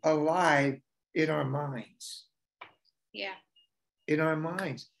hope alive in our minds. Yeah. In our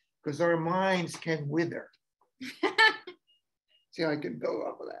minds, because our minds can wither. See how I can go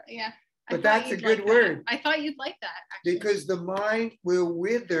off of that? Yeah. But that's a good word. I thought you'd like that, actually. Because the mind will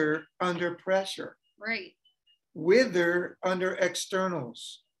wither under pressure. Right. Wither under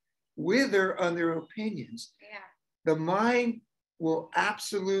externals. Wither under opinions. Yeah. The mind will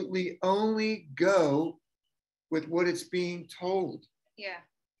absolutely only go with what it's being told. Yeah.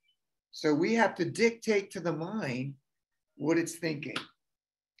 So we have to dictate to the mind what it's thinking.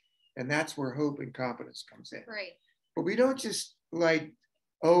 And that's where hope and confidence comes in. Right. But we don't just like,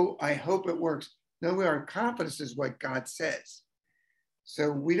 oh, I hope it works. No, our confidence is what God says.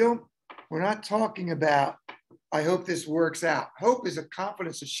 So we're not talking about, I hope this works out. Hope is a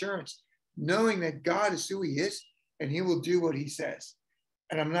confidence assurance, knowing that God is who he is and he will do what he says.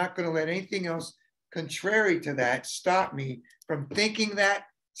 And I'm not going to let anything else contrary to that stop me from thinking that,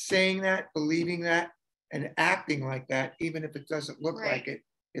 saying that, believing that, and acting like that, even if it doesn't look like it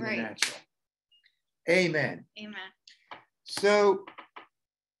in the natural. Amen. Amen. So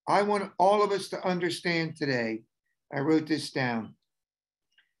I want all of us to understand today, I wrote this down,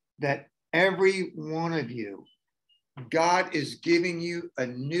 that every one of you, God is giving you a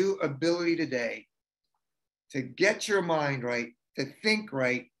new ability today to get your mind right, to think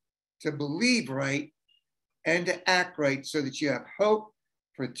right, to believe right, and to act right so that you have hope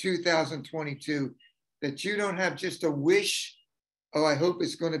for 2022, that you don't have just a wish, oh, I hope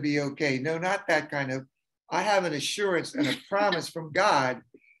it's going to be okay. No, not that kind of. I have an assurance and a promise from God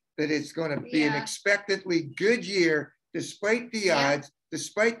that it's going to be an expectantly good year, despite the odds,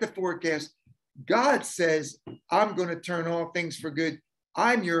 despite the forecast. God says, I'm going to turn all things for good.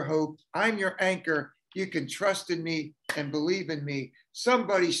 I'm your hope. I'm your anchor. You can trust in me and believe in me.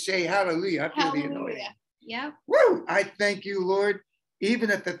 Somebody say hallelujah. I feel the anointing. Yeah. Woo! I thank you, Lord.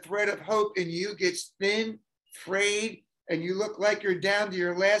 Even if the thread of hope in you gets thin, frayed, and you look like you're down to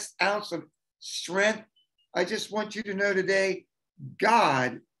your last ounce of strength, I just want you to know today,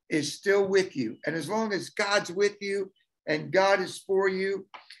 God is still with you. And as long as God's with you and God is for you,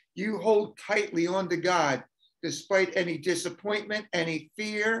 you hold tightly on to God, despite any disappointment, any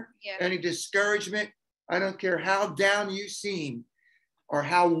fear, any discouragement. I don't care how down you seem or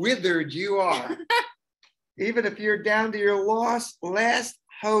how withered you are. Even if you're down to your last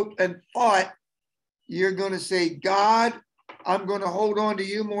hope and thought, you're going to say, God, I'm going to hold on to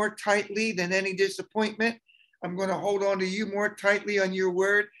you more tightly than any disappointment. I'm going to hold on to you more tightly on your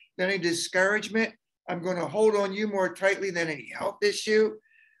word than any discouragement. I'm going to hold on you more tightly than any health issue.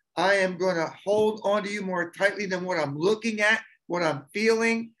 I am going to hold on to you more tightly than what I'm looking at, what I'm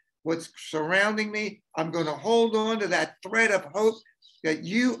feeling, what's surrounding me. I'm going to hold on to that thread of hope that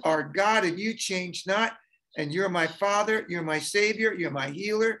you are God and you change not. And you're my Father, you're my Savior, you're my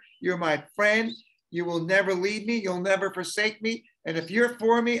healer, you're my friend. You will never leave me, you'll never forsake me. And if you're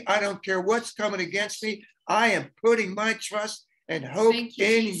for me, I don't care what's coming against me. I am putting my trust and hope in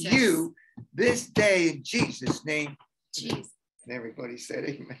you this day in Jesus' name. Jesus. And everybody said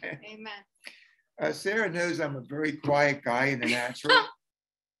amen. Amen. Sarah knows I'm a very quiet guy in the natural.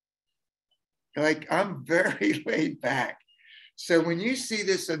 Like, I'm very laid back. So when you see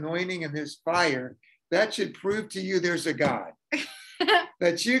this anointing and this fire, that should prove to you there's a God.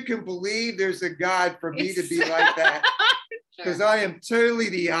 That you can believe there's a God for me to be like that. Because I am totally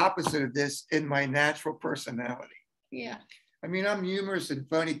the opposite of this in my natural personality. Yeah. I mean, I'm humorous and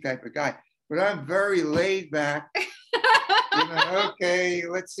funny type of guy, but I'm very laid back. Okay,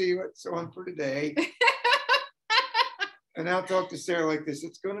 let's see what's on for today. And I'll talk to Sarah like this.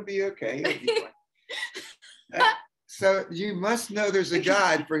 It's going to be okay. It'll be fine. So you must know there's a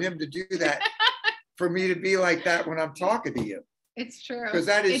God for him to do that, for me to be like that when I'm talking to you. It's true. Because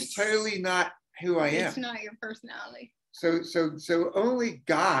that is totally not who I am. It's not your personality. So only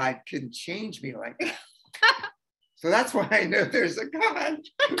God can change me like that. So that's why I know there's a God.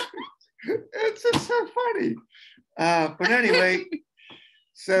 It's just so funny. But anyway,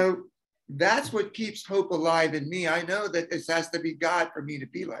 so that's what keeps hope alive in me. I know that this has to be God for me to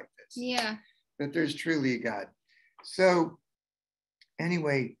be like this. Yeah. That there's truly a God. So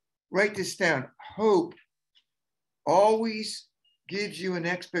anyway, write this down. Hope always gives you an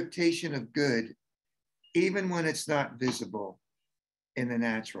expectation of good, even when it's not visible in the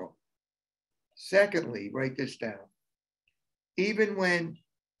natural. Secondly, write this down. Even when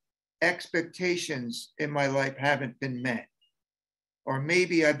expectations in my life haven't been met, or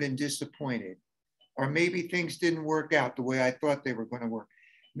maybe I've been disappointed, or maybe things didn't work out the way I thought they were going to work.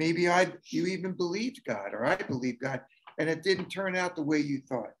 Maybe you even believed God, or I believed God, and it didn't turn out the way you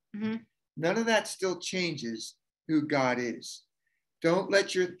thought. Mm-hmm. None of that still changes who God is. Don't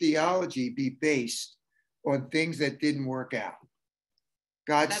let your theology be based on things that didn't work out.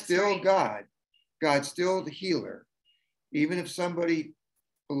 God's still right. God. God's still the healer. Even if somebody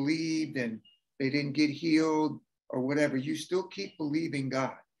believed and they didn't get healed or whatever, you still keep believing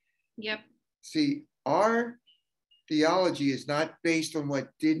God. Yep. See, our theology is not based on what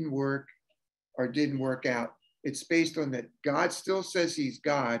didn't work or didn't work out. It's based on that God still says he's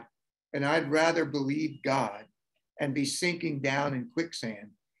God, and I'd rather believe God and be sinking down in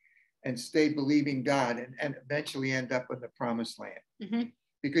quicksand and stay believing God and eventually end up in the promised land. Mm-hmm.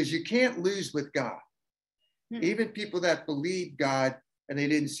 Because you can't lose with God. Mm-hmm. Even people that believe God and they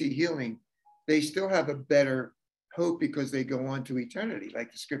didn't see healing, they still have a better hope because they go on to eternity.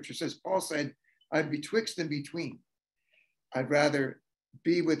 Like the scripture says, Paul said, I'm betwixt and between. I'd rather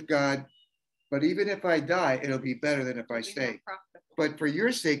be with God, but even if I die, it'll be better than if I stay. But for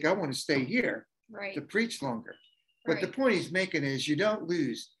your sake, I want to stay here to preach longer. But the point he's making is you don't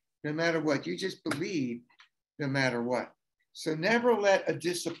lose no matter what. You just believe no matter what. So never let a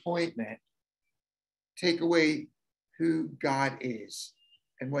disappointment take away who God is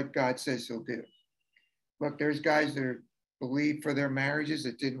and what God says he'll do. Look, there's guys that believe for their marriages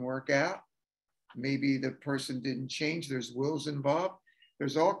that didn't work out. Maybe the person didn't change. There's wills involved.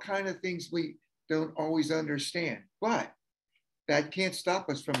 There's all kinds of things we don't always understand. But that can't stop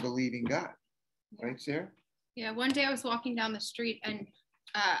us from believing God. Right, Sarah? Yeah, one day I was walking down the street and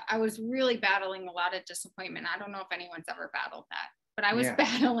I was really battling a lot of disappointment. I don't know if anyone's ever battled that, but I was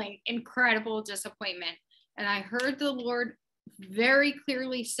battling incredible disappointment. And I heard the Lord very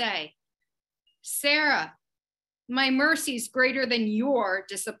clearly say, Sarah, my mercy is greater than your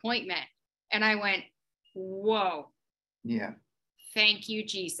disappointment. And I went, whoa. Yeah. Thank you,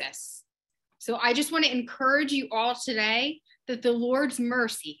 Jesus. So I just want to encourage you all today that the Lord's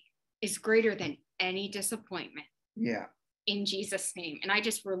mercy is greater than any disappointment. Yeah. In Jesus' name. And I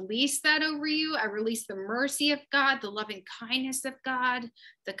just release that over you. I release the mercy of God, the loving kindness of God,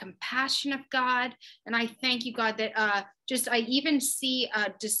 the compassion of God. And I thank you, God, that I even see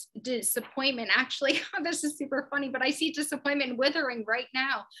disappointment. Actually, this is super funny, but I see disappointment withering right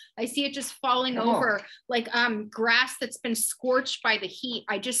now. I see it just falling over like grass that's been scorched by the heat.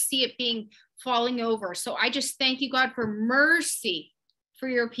 I just see it falling over. So I just thank you, God, for mercy for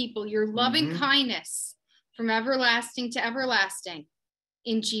your people, your loving kindness from everlasting to everlasting.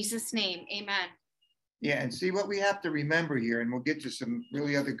 In Jesus' name, amen. Yeah, and see what we have to remember here, and we'll get to some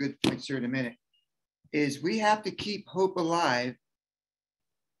really other good points here in a minute, is we have to keep hope alive.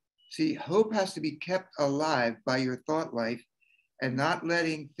 See, hope has to be kept alive by your thought life and not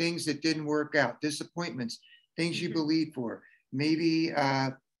letting things that didn't work out, disappointments, things you believe for, maybe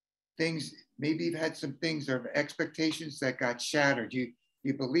maybe you've had some things or expectations that got shattered.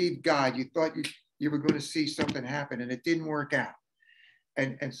 You believed God, you thought you were going to see something happen and it didn't work out.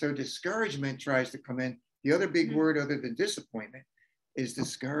 And so discouragement tries to come in. The other big word other than disappointment is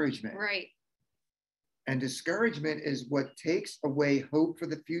discouragement. Right. And discouragement is what takes away hope for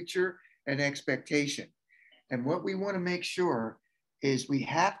the future and expectation. And what we want to make sure is we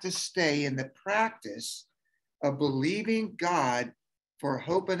have to stay in the practice of believing God for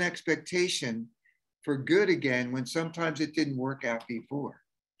hope and expectation for good again when sometimes it didn't work out before.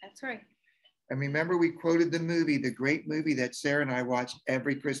 That's right. And remember, we quoted the movie, the great movie that Sarah and I watch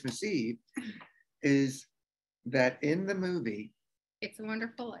every Christmas Eve, is that in the movie. It's a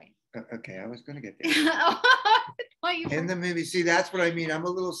Wonderful Life. Okay, I was going to get there. In the movie, see, that's what I mean. I'm a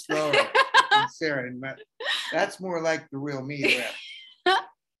little slower than Sarah. And that's more like the real me.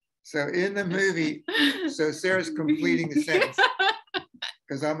 So in the movie, so Sarah's completing the sentence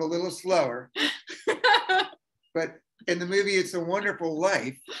because I'm a little slower. But in the movie, It's a Wonderful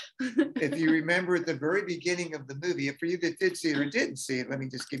Life, if you remember at the very beginning of the movie, for you that did see it or didn't see it, let me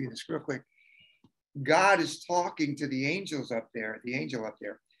just give you this real quick. God is talking to the angel up there,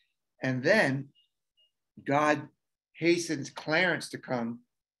 and then God hastens Clarence to come,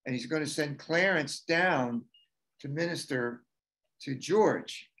 and he's going to send Clarence down to minister to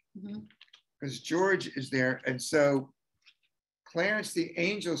George, because George is there. And so Clarence, the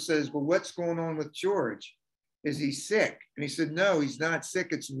angel, says, well, what's going on with George? Is he sick? And he said, no, he's not sick.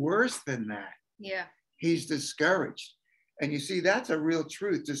 It's worse than that. Yeah. He's discouraged. And you see, that's a real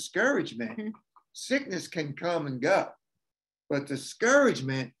truth. Discouragement, sickness can come and go, but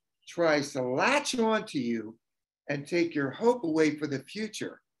discouragement tries to latch onto you and take your hope away for the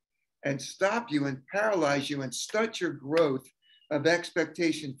future and stop you and paralyze you and stunt your growth of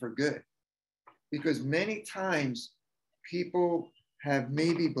expectation for good. Because many times people have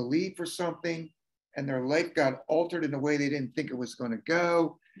maybe believed for something and their life got altered in a way they didn't think it was going to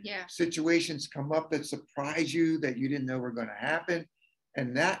go. Yeah. Situations come up that surprise you that you didn't know were going to happen.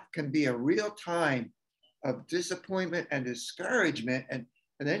 And that can be a real time of disappointment and discouragement. And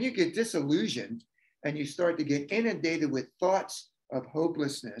then you get disillusioned and you start to get inundated with thoughts of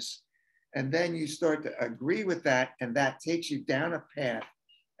hopelessness. And then you start to agree with that. And that takes you down a path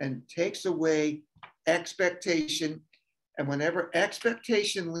and takes away expectation. And whenever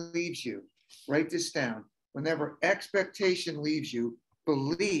expectation leaves you, write this down. Whenever expectation leaves you,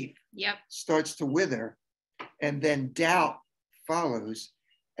 belief starts to wither, and then doubt follows.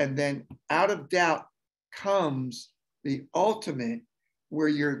 And then out of doubt comes the ultimate where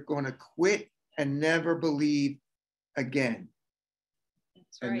you're going to quit and never believe again.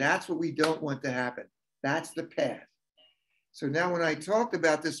 That's right. And that's what we don't want to happen. That's the path. So now when I talked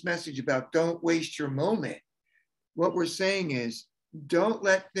about this message about don't waste your moment, what we're saying is don't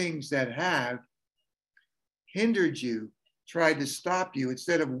let things that have hindered you try to stop you.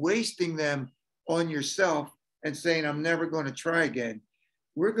 Instead of wasting them on yourself and saying, I'm never going to try again,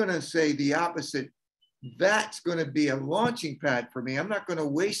 we're going to say the opposite. That's going to be a launching pad for me. I'm not going to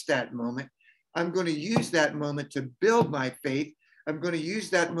waste that moment. I'm going to use that moment to build my faith. I'm going to use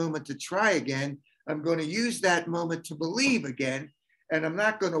that moment to try again. I'm going to use that moment to believe again. And I'm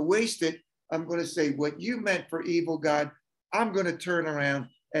not going to waste it. I'm going to say, what you meant for evil, God, I'm going to turn around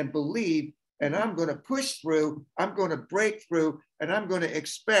and believe and I'm going to push through, I'm going to break through, and I'm going to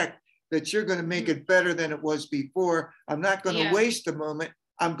expect that you're going to make it better than it was before. I'm not going to waste the moment.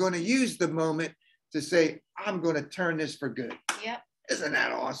 I'm going to use the moment to say, I'm going to turn this for good. Yep. Isn't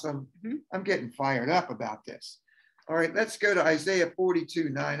that awesome? I'm getting fired up about this. All right, let's go to Isaiah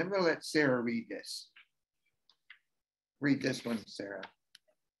 42:9. I'm going to let Sarah read this. Read this one, Sarah.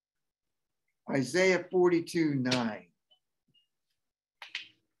 Isaiah 42:9.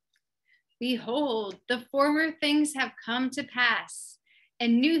 Behold, the former things have come to pass,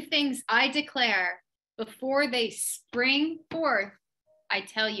 and new things I declare. Before they spring forth, I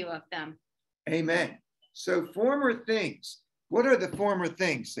tell you of them. Amen. So former things. What are the former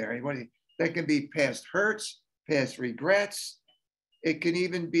things, Sarah? That can be past hurts, past regrets. It can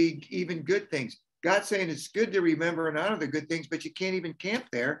even be good things. God's saying it's good to remember and honor the good things, but you can't even camp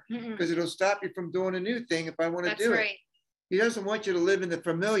there because it'll stop you from doing a new thing if I want to do it. He doesn't want you to live in the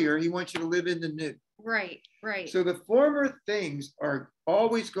familiar. He wants you to live in the new. Right. So the former things are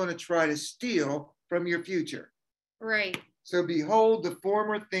always going to try to steal from your future. Right. So behold, the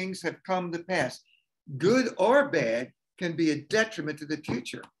former things have come to pass. Good or bad can be a detriment to the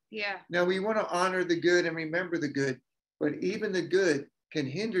future. Yeah. Now we want to honor the good and remember the good, but even the good can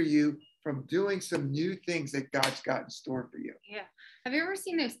hinder you from doing some new things that God's got in store for you. Yeah. Have you ever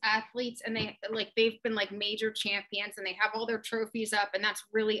seen those athletes and they've been like major champions and they have all their trophies up and that's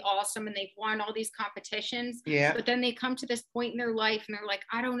really awesome and they've won all these competitions. Yeah. But then they come to this point in their life and they're like,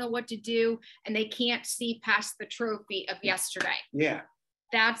 I don't know what to do. And they can't see past the trophy of yesterday. Yeah.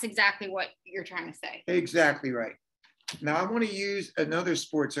 That's exactly what you're trying to say. Exactly right. Now I want to use another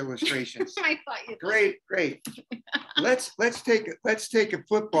sports illustration. I thought you. Great. Let's take a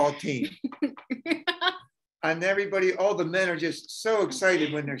football team. And everybody, all the men are just so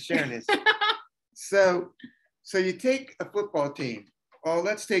excited when they're sharing this. So you take a football team. Oh,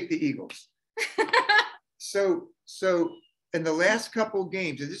 let's take the Eagles. So in the last couple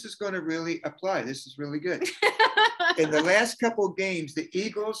games, and this is going to really apply. This is really good. In the last couple games, the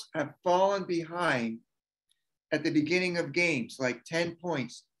Eagles have fallen behind at the beginning of games, like 10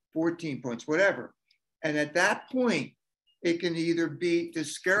 points, 14 points, whatever. And at that point, it can either be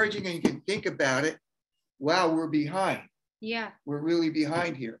discouraging and you can think about it. Wow, we're behind. Yeah. We're really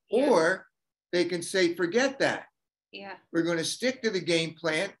behind here. Yeah. Or they can say, forget that. Yeah. We're going to stick to the game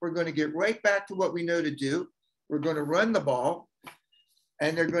plan. We're going to get right back to what we know to do. We're going to run the ball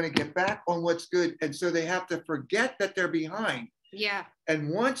and they're going to get back on what's good. And so they have to forget that they're behind. Yeah. And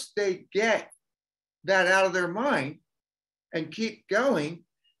once they get that out of their mind and keep going,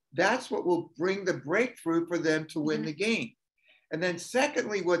 that's what will bring the breakthrough for them to win the game. And then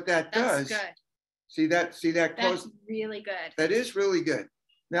secondly, what that's does, good. see that That's really good. That is really good.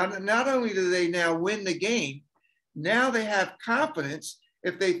 Now, not only do they now win the game, now they have confidence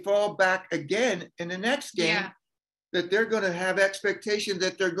if they fall back again in the next game, that they're going to have expectation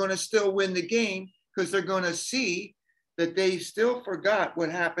that they're going to still win the game because they're going to see that they still forgot what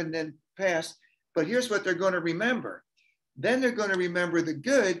happened in the past. But here's what they're going to remember. Then they're going to remember the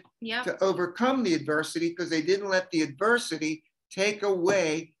good to overcome the adversity because they didn't let the adversity take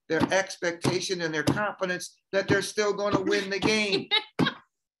away their expectation and their confidence that they're still going to win the game.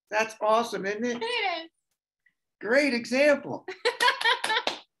 That's awesome, isn't it? It is. Great example.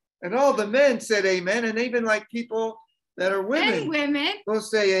 And all the men said amen. And even like people that are women will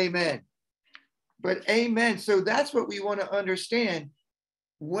say amen. But amen. So that's what we want to understand.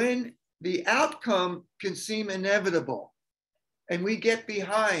 When the outcome can seem inevitable and we get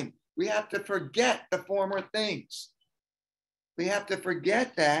behind, we have to forget the former things. We have to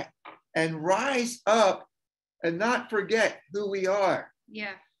forget that and rise up and not forget who we are.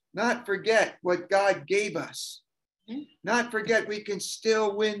 Yeah. Not forget what God gave us. Not forget we can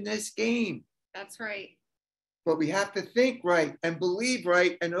still win this game. That's right. But we have to think right and believe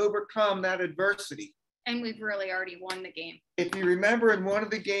right and overcome that adversity. And we've really already won the game. If you remember in one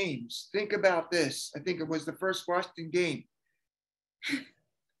of the games, think about this. I think it was the first Washington game.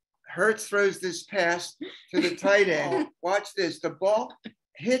 Hurts throws this pass to the tight end. Watch this. The ball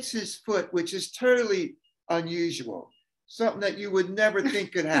hits his foot, which is totally unusual. Something that you would never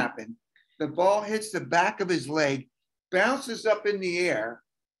think could happen. The ball hits the back of his leg, bounces up in the air,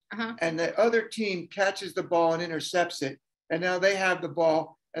 and the other team catches the ball and intercepts it. And now they have the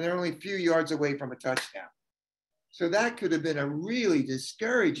ball and they're only a few yards away from a touchdown. So that could have been a really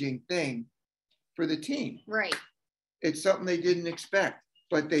discouraging thing for the team. Right. It's something they didn't expect,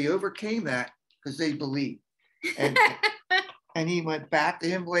 but they overcame that because they believed. And, and he went back to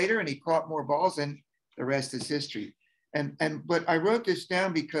him later and he caught more balls and the rest is history. But I wrote this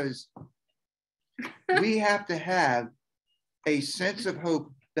down because we have to have a sense of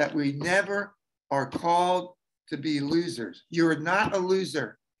hope that we never are called to be losers. You're not a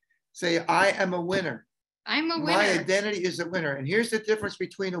loser. Say, I am a winner. I'm a winner. My identity is a winner. And here's the difference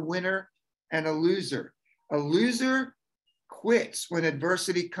between a winner and a loser. A loser quits when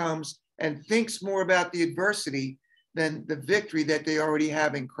adversity comes and thinks more about the adversity than the victory that they already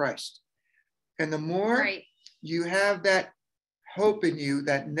have in Christ. And the more you have that hope in you,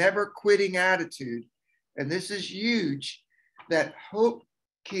 that never quitting attitude, and this is huge, that hope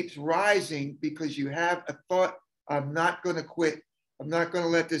keeps rising because you have a thought, I'm not going to quit. I'm not going to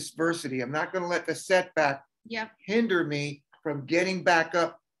let this adversity, I'm not going to let the setback hinder me from getting back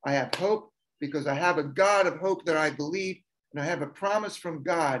up. I have hope because I have a God of hope that I believe, and I have a promise from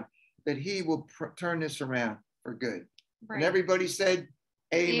God that he will turn this around for good. Right. And everybody said,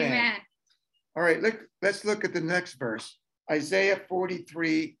 amen. Amen. All right, let's look at the next verse, Isaiah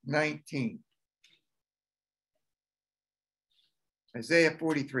 43:19. Isaiah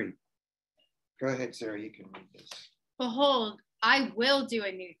 43. Go ahead, Sarah, you can read this. Behold, I will do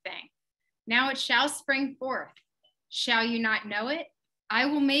a new thing. Now it shall spring forth. Shall you not know it? I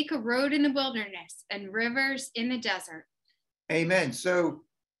will make a road in the wilderness and rivers in the desert. Amen. So,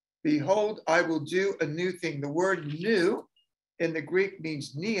 behold, I will do a new thing. The word new in the Greek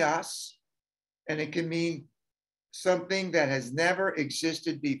means neos, and it can mean something that has never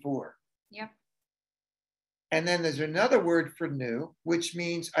existed before. Yep. And then there's another word for new, which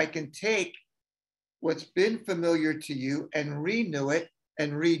means I can take what's been familiar to you and renew it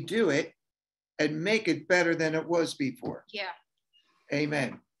and redo it and make it better than it was before. Yeah.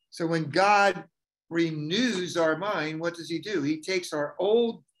 Amen. So when God renews our mind, what does he do? He takes our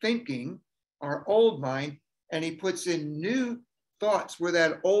old thinking, our old mind, and he puts in new thoughts where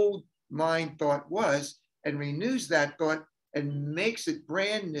that old mind thought was, and renews that thought and makes it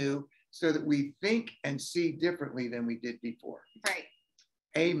brand new so that we think and see differently than we did before. Right.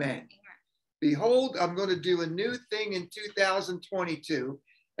 Amen. Amen. Behold, I'm going to do a new thing in 2022,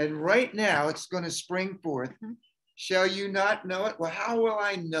 and right now it's going to spring forth. Mm-hmm. Shall you not know it? Well, how will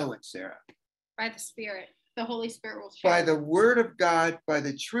I know it, Sarah? By the Spirit. The Holy Spirit will show. By the word of God, by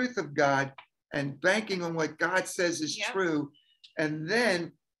the truth of God, and banking on what God says is true. And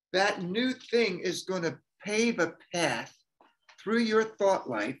then that new thing is going to pave a path through your thought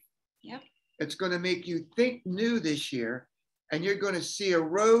life. Yep. It's going to make you think new this year, and you're going to see a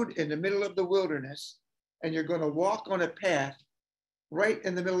road in the middle of the wilderness, and you're going to walk on a path right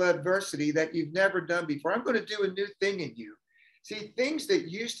in the middle of adversity that you've never done before. I'm going to do a new thing in you. See, things that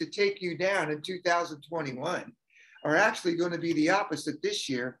used to take you down in 2021 are actually going to be the opposite this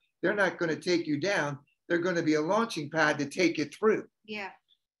year. They're not going to take you down. They're going to be a launching pad to take you through. Yeah.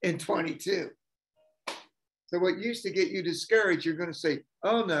 In 22. So what used to get you discouraged, you're going to say,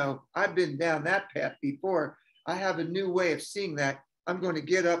 oh no, I've been down that path before. I have a new way of seeing that. I'm going to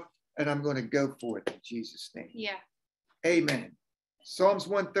get up and I'm going to go for it in Jesus' name. Yeah. Amen. Psalms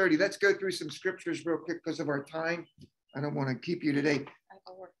 130. Let's go through some scriptures real quick because of our time. I don't want to keep you today.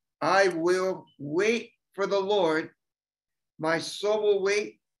 I will wait for the Lord. My soul will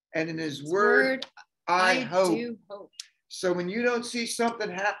wait, and in his word I hope. Do hope. So when you don't see something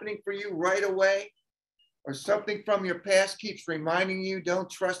happening for you right away, or something from your past keeps reminding you, don't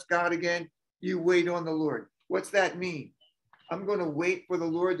trust God again, you wait on the Lord. What's that mean? I'm going to wait for the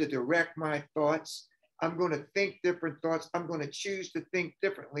Lord to direct my thoughts. I'm going to think different thoughts. I'm going to choose to think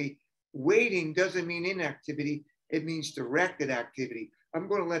differently. Waiting doesn't mean inactivity. It means directed activity. I'm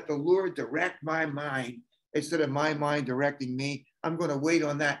going to let the Lord direct my mind instead of my mind directing me. I'm going to wait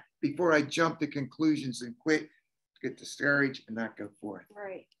on that before I jump to conclusions and quit, get discouraged, and not go forth.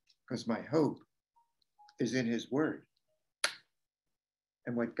 Right. Because my hope is in his word.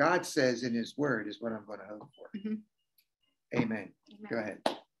 And what God says in his word is what I'm going to hope for. Mm-hmm. Amen. Go ahead.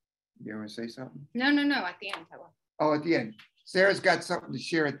 You want to say something? No. At the end. Oh, at the end. Sarah's got something to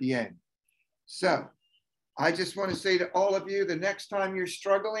share at the end. So I just want to say to all of you, the next time you're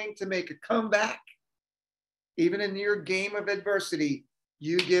struggling to make a comeback, even in your game of adversity,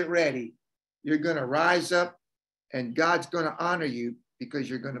 you get ready. You're going to rise up, and God's going to honor you because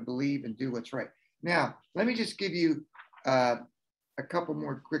you're going to believe and do what's right. Now, let me just give you a couple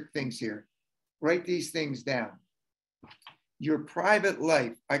more quick things here. Write these things down. Your private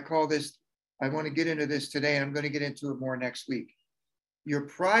life, I call this, I want to get into this today, and I'm going to get into it more next week. Your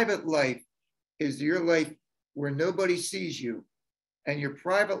private life is your life where nobody sees you, and your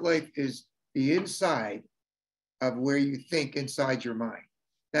private life is the inside of where you think inside your mind.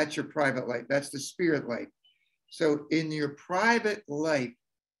 That's your private life. That's the spirit life. So in your private life,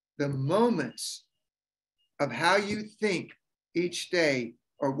 the moments of how you think each day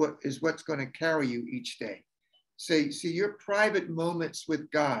are what's going to carry you each day. See your private moments with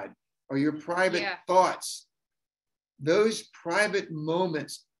God or your private Yeah. thoughts. Those private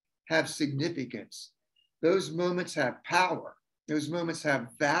moments have significance. Those moments have power. Those moments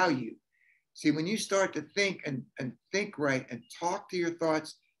have value. See, when you start to think and think right and talk to your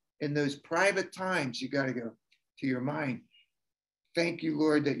thoughts in those private times, you got to go to your mind. Thank you,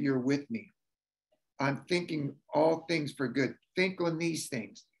 Lord, that you're with me. I'm thinking all things for good. Think on these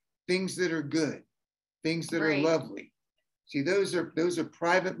things that are good, things that are lovely. See, those are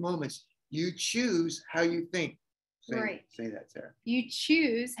private moments. You choose how you think. Say that, Sarah. You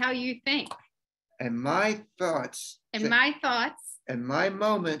choose how you think. And my thoughts. And my thoughts. And my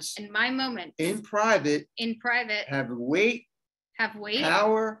moments. And my moments. In private. In private. Have weight. Have weight.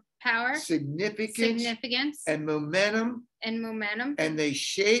 Power. Significance. And momentum. And they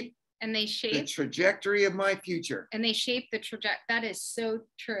shape. The trajectory of my future. And they shape the trajectory. That is so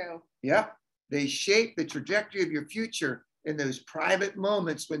true. Yep. They shape the trajectory of your future in those private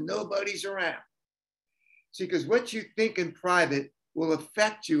moments when nobody's around. See, because what you think in private will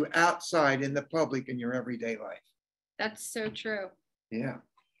affect you outside in the public in your everyday life. That's so true. Yeah.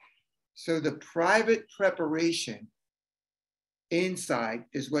 So the private preparation inside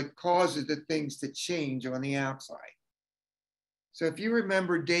is what causes the things to change on the outside. So if you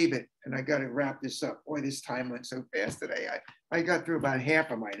remember David, and I got to wrap this up. Boy, this time went so fast today. I got through about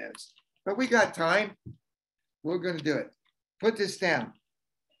half of my notes, but we got time. We're going to do it. Put this down.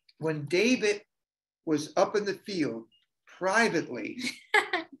 When David was up in the field privately,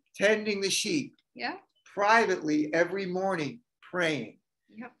 tending the sheep, privately every morning praying,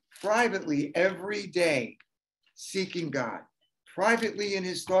 privately every day seeking God, privately in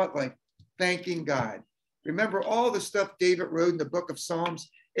his thought life, thanking God. Remember all the stuff David wrote in the book of Psalms?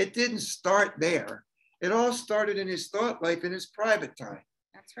 It didn't start there. It all started in his thought life in his private time.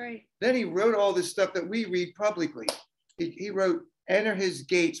 That's right. Then he wrote all this stuff that we read publicly. He wrote, enter his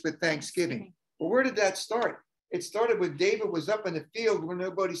gates with thanksgiving. Well, where did that start? It started when David was up in the field where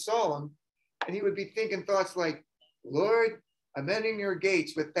nobody saw him. And he would be thinking thoughts like, Lord, I'm entering your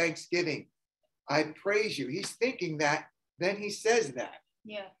gates with thanksgiving. I praise you. He's thinking that. Then he says that.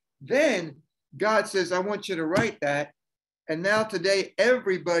 Yeah. Then God says, I want you to write that. And now today,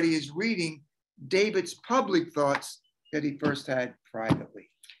 everybody is reading David's public thoughts that he first had privately.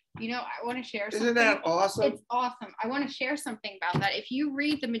 You know, I want to share something. Isn't that awesome? It's awesome. I want to share something about that. If you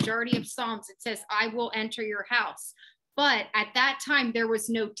read the majority of Psalms, it says, I will enter your house. But at that time, there was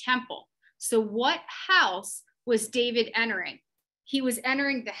no temple. So what house was David entering? He was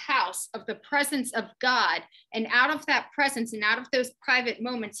entering the house of the presence of God. And out of that presence and out of those private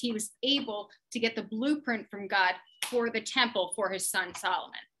moments, he was able to get the blueprint from God for the temple for his son,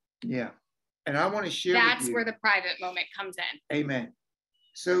 Solomon. Yeah. And I want to share That's with you, where the private moment comes in. Amen.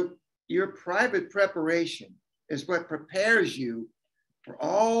 So your private preparation is what prepares you for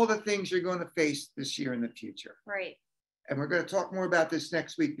all the things you're going to face this year in the future. Right. And we're going to talk more about this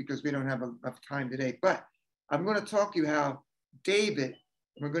next week because we don't have enough time today. But I'm going to talk to you how David,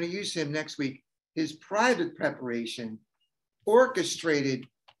 and we're going to use him next week, his private preparation orchestrated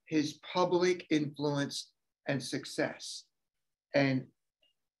his public influence and success. And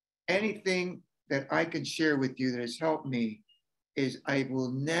anything that I can share with you that has helped me is I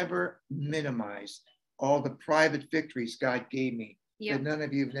will never minimize all the private victories God gave me that none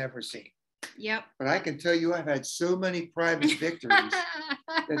of you have never seen. Yep. But I can tell you I've had so many private victories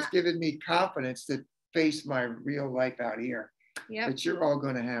that's given me confidence to face my real life out here. Yep. But you're all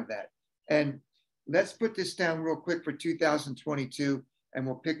going to have that. And let's put this down real quick for 2022, and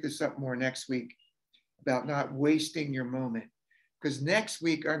we'll pick this up more next week about not wasting your moment. Because next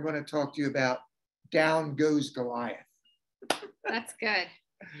week I'm going to talk to you about down goes Goliath. That's good.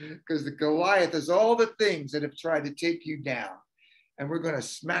 Because the Goliath is all the things that have tried to take you down. And we're going to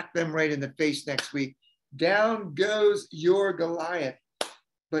smack them right in the face next week. Down goes your Goliath.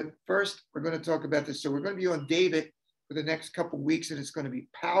 But first, we're going to talk about this. So we're going to be on David for the next couple of weeks, and it's going to be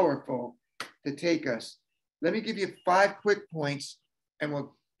powerful to take us. Let me give you 5 quick points, and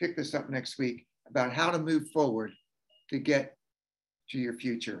we'll pick this up next week about how to move forward to get to your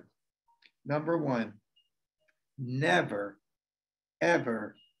future. Number 1, never,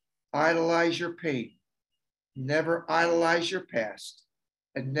 ever idolize your pain. Never idolize your past,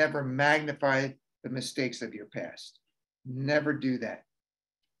 and never magnify the mistakes of your past. Never do that.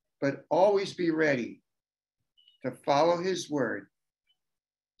 But always be ready to follow his word,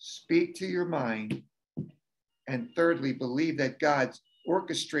 speak to your mind, and thirdly, believe that God's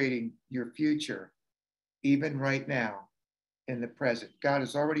orchestrating your future, even right now in the present. God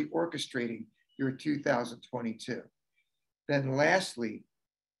is already orchestrating your 2022. Then lastly,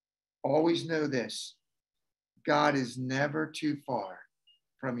 always know this. God is never too far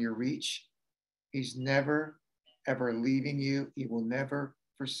from your reach. He's never, ever leaving you. He will never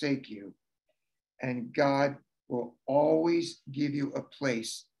forsake you. And God will always give you a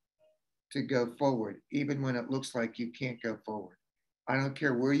place to go forward, even when it looks like you can't go forward. I don't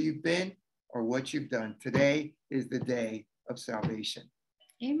care where you've been or what you've done. Today is the day of salvation.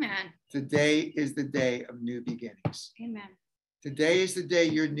 Amen. Today is the day of new beginnings. Amen. Today is the day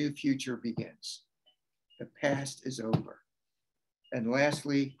your new future begins. The past is over. And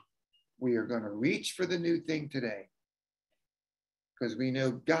lastly, we are going to reach for the new thing today because we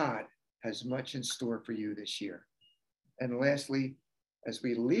know God has much in store for you this year. And lastly, as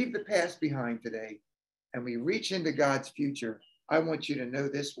we leave the past behind today and we reach into God's future, I want you to know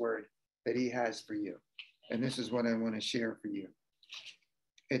this word that he has for you. And this is what I want to share for you.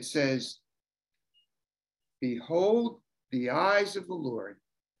 It says, behold, the eyes of the Lord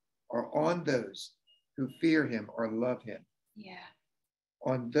are on those who fear him or love him. Yeah.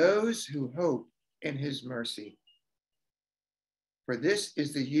 On those who hope in his mercy. For this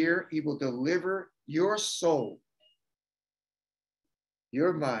is the year he will deliver your soul,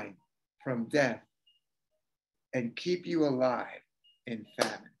 your mind from death, and keep you alive in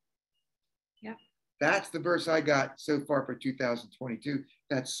famine. Yep. That's the verse I got so far for 2022.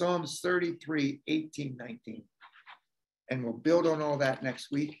 That's Psalms 33, 18, 19. And we'll build on all that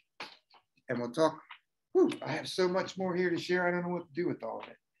next week. And we'll talk. I have so much more here to share. I don't know what to do with all of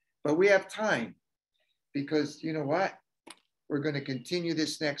it. But we have time because you know what? We're going to continue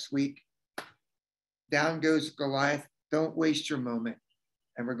this next week. Down goes Goliath. Don't waste your moment.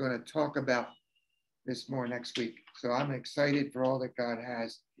 And we're going to talk about this more next week. So I'm excited for all that God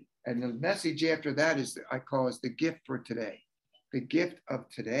has. And the message after that is, I call it the gift for today. The gift of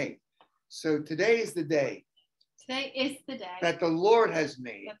today. So today is the day. Today is the day that the Lord has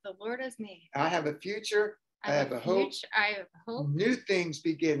made. That the Lord has made. I have a future. I have a hope. I have hope. New things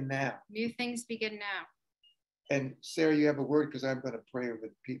begin now. New things begin now. And Sarah, you have a word because I'm going to pray over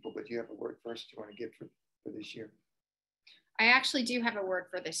the people, but you have a word first you want to give for this year. I actually do have a word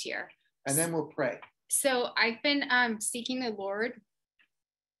for this year. And then we'll pray. So I've been seeking the Lord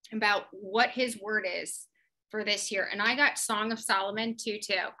about what his word is for this year. And I got Song of Solomon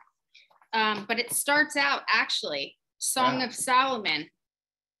 2:2. But it starts out actually, Song of Solomon,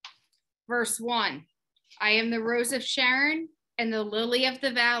 verse 1. I am the rose of Sharon and the lily of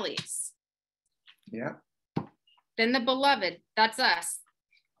the valleys. Yeah. Then the beloved, that's us.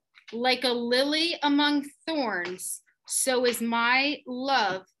 Like a lily among thorns, so is my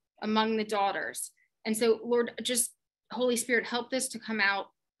love among the daughters. And so, Lord, just Holy Spirit, help this to come out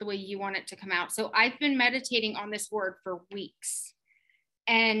the way you want it to come out. So I've been meditating on this word for weeks.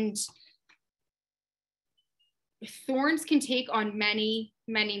 And thorns can take on many,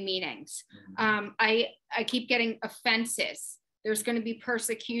 many meanings. I keep getting offenses. There's going to be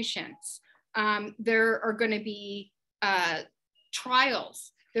persecutions. There are going to be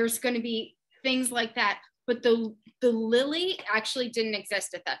trials. There's going to be things like that. But the lily actually didn't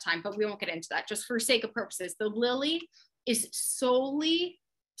exist at that time, but we won't get into that just for sake of purposes. The lily is solely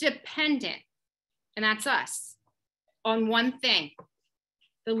dependent, and that's us, on one thing.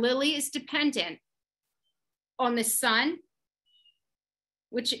 The lily is dependent on the sun,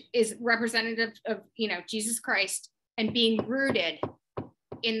 which is representative of, Jesus Christ, and being rooted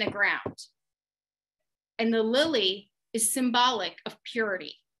in the ground. And the lily is symbolic of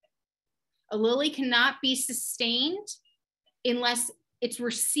purity. A lily cannot be sustained unless it's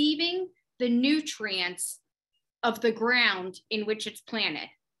receiving the nutrients of the ground in which it's planted.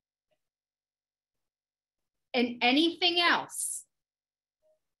 And anything else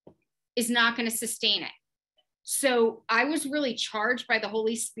is not going to sustain it. So I was really charged by the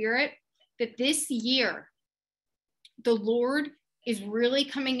Holy Spirit that this year, the Lord is really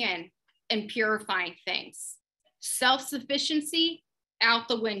coming in and purifying things. Self-sufficiency, out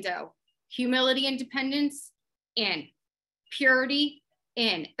the window. Humility and dependence, in. Purity,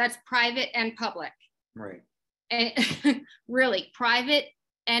 in. That's private and public. Right. And really, private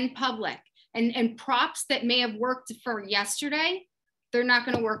and public. And props that may have worked for yesterday, they're not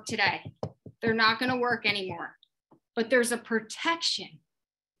going to work today. They're not going to work anymore. But there's a protection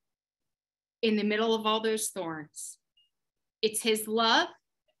in the middle of all those thorns. It's his love.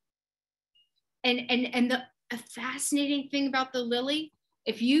 And the fascinating thing about the lily,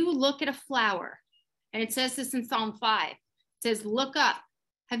 if you look at a flower, and it says this in Psalm 5, it says, look up.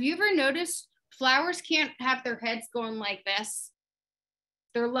 Have you ever noticed flowers can't have their heads going like this?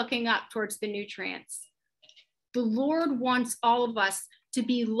 They're looking up towards the nutrients. The Lord wants all of us to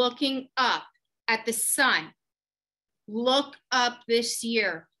be looking up at the sun. Look up this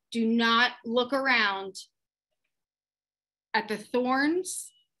year. Do not look around at the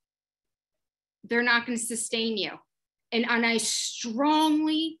thorns, they're not going to sustain you. And I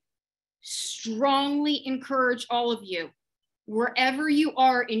strongly encourage all of you, wherever you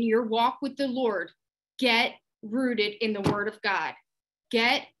are in your walk with the Lord, get rooted in the Word of God.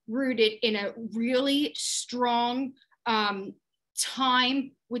 Get rooted in a really strong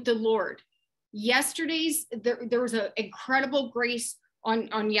time with the Lord. Yesterday's, there was an incredible grace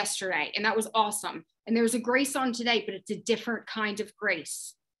on yesterday, and that was awesome. And there's a grace on today, but it's a different kind of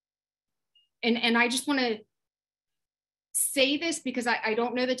grace. And I just want to say this because I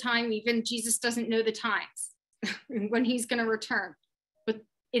don't know the time. Even Jesus doesn't know the times when he's going to return. But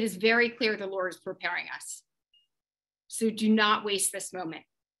it is very clear the Lord is preparing us. So do not waste this moment.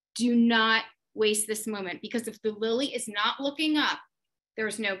 Do not waste this moment, because if the lily is not looking up,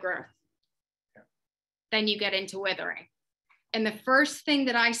 there's no growth. Then you get into withering. And the first thing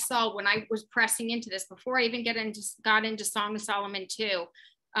that I saw when I was pressing into this, before I even got into Song of Solomon 2,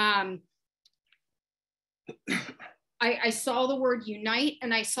 I saw the word unite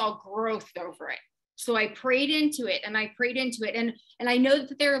and I saw growth over it. So I prayed into it and I prayed into it. And I know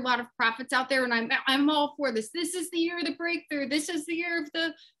that there are a lot of prophets out there, and I'm all for this. This is the year of the breakthrough. This is the year of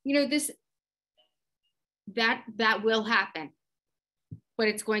the, that will happen. But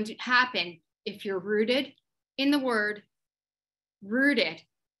it's going to happen if you're rooted in the word, rooted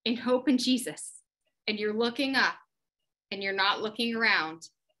in hope in Jesus, and you're looking up and you're not looking around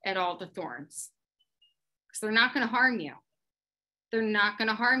at all the thorns. Because they're not going to harm you. They're not going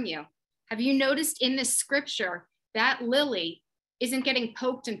to harm you. Have you noticed in this scripture that lily isn't getting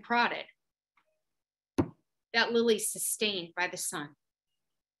poked and prodded? That lily's sustained by the sun.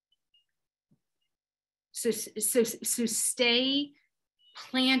 So stay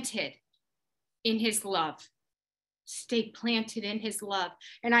planted in his love. Stay planted in his love.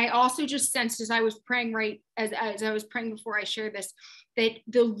 And I also just sensed, as I was praying as I was praying before I shared this, that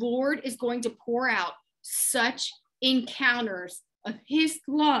the Lord is going to pour out such encounters of his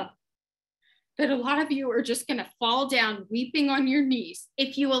love that a lot of you are just going to fall down weeping on your knees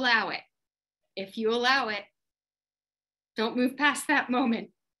if you allow it. If you allow it, don't move past that moment.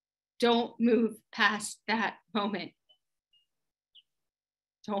 Don't move past that moment.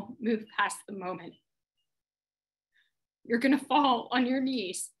 Don't move past the moment. You're going to fall on your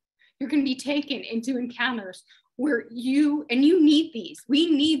knees. You're going to be taken into encounters where you need these.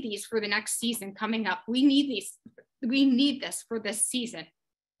 We need these for the next season coming up. We need these. We need this for this season.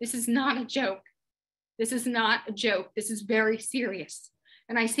 This is not a joke. This is not a joke. This is very serious.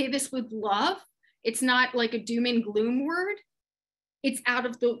 And I say this with love. It's not like a doom and gloom word. It's out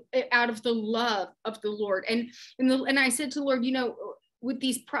of the love of the Lord. And I said to the Lord, with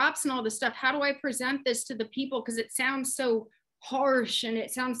these props and all this stuff, how do I present this to the people? Because it sounds so harsh and it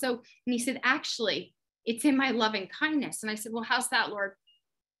sounds so, and he said, actually, it's in my loving kindness. And I said, well, how's that, Lord?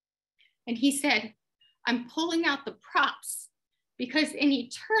 And he said, I'm pulling out the props because in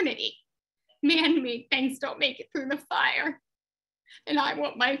eternity, man-made things don't make it through the fire. And I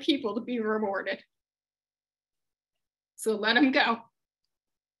want my people to be rewarded. So let them go.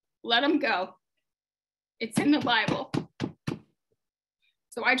 Let them go. It's in the Bible.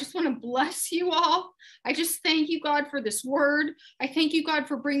 So I just want to bless you all. I just thank you, God, for this word. I thank you, God,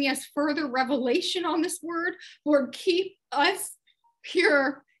 for bringing us further revelation on this word. Lord, keep us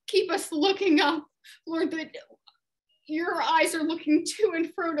pure. Keep us looking up. Lord, that your eyes are looking to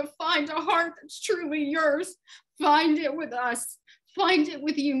and fro to find a heart that's truly yours. Find it with us. Find it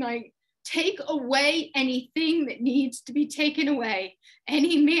with Unite. Take away anything that needs to be taken away.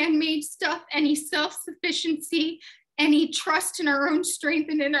 Any man-made stuff, any self-sufficiency, any trust in our own strength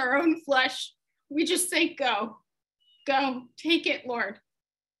and in our own flesh. We just say, go, take it, Lord.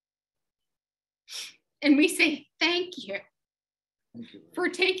 And we say, thank you for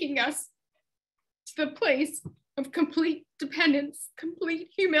taking us to the place of complete dependence, complete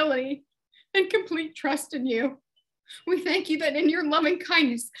humility, and complete trust in you. We thank you that in your loving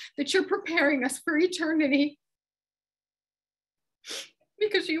kindness, that you're preparing us for eternity,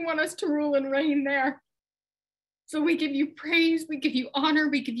 because you want us to rule and reign there. So we give you praise, we give you honor,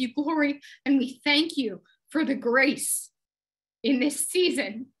 we give you glory, and we thank you for the grace in this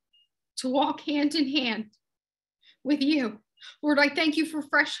season to walk hand in hand with you. Lord, I thank you for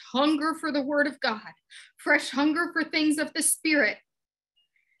fresh hunger for the word of God, fresh hunger for things of the Spirit,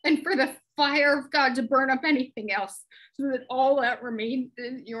 and for the fire of God to burn up anything else, so that all that remains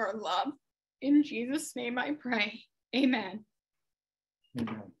is your love. In Jesus' name I pray. Amen.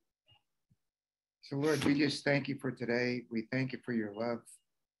 Amen. So, Lord, we just thank you for today. We thank you for your love.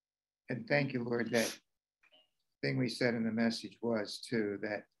 And thank you, Lord, that thing we said in the message was, too,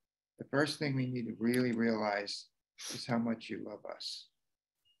 that the first thing we need to really realize is how much you love us.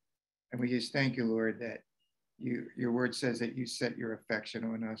 And we just thank you, Lord, that your word says that you set your affection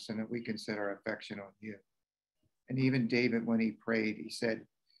on us and that we can set our affection on you. And even David, when he prayed, he said,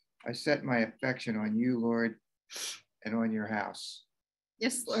 I set my affection on you, Lord, and on your house.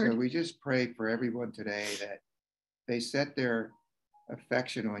 Yes, Lord. So we just pray for everyone today that they set their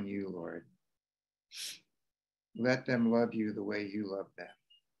affection on you, Lord. Let them love you the way you love them.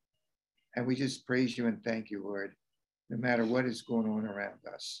 And we just praise you and thank you, Lord, no matter what is going on around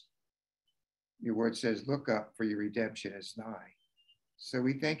us. Your word says, look up, for your redemption is nigh. So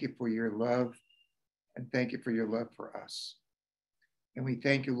we thank you for your love and thank you for your love for us. And we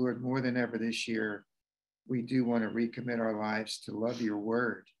thank you, Lord, more than ever this year. We do want to recommit our lives to love your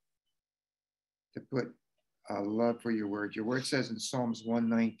word, to put a love for your word. Your word says in Psalms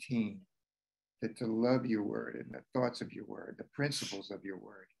 119 that to love your word and the thoughts of your word, the principles of your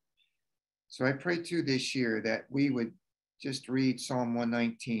word. So I pray too this year that we would just read Psalm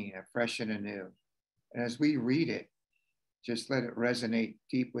 119 afresh and anew. And as we read it, just let it resonate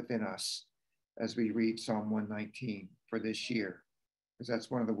deep within us as we read Psalm 119 for this year. Because that's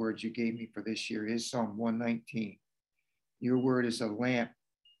one of the words you gave me for this year is Psalm 119. Your word is a lamp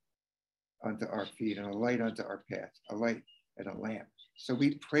unto our feet and a light unto our path, a light and a lamp. So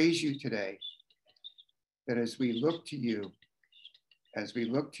we praise you today that as we look to you, as we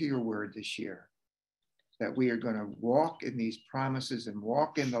look to your word this year, that we are going to walk in these promises and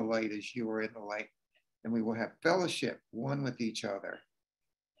walk in the light as you are in the light, and we will have fellowship one with each other.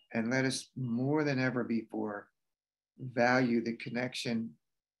 And let us more than ever before value the connection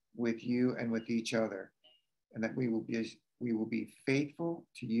with you and with each other, and that we will be faithful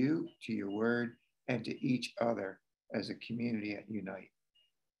to you, to your word, and to each other as a community at Unite.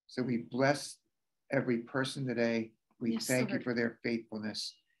 So we bless every person today. We thank you for their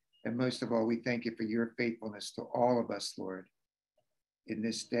faithfulness. And most of all, we thank you for your faithfulness to all of us, Lord, in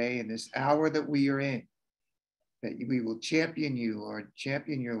this day, in this hour that we are in, that we will champion you, Lord,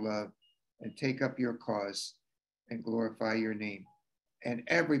 champion your love, and take up your cause and glorify your name. And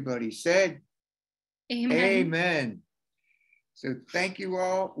everybody said, Amen. Amen. So thank you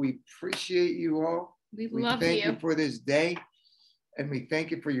all. We appreciate you all. We thank you for this day. And we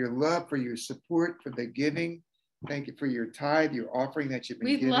thank you for your love, for your support, for the giving. Thank you for your tithe, your offering that you've been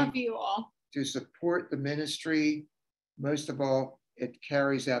giving. We love you all. To support the ministry. Most of all, it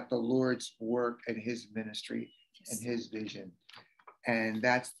carries out the Lord's work and his ministry and his vision. And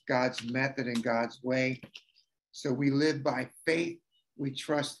that's God's method and God's way. So we live by faith. We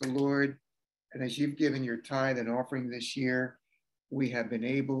trust the Lord. And as you've given your tithe and offering this year, we have been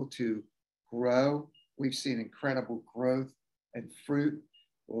able to grow. We've seen incredible growth and fruit,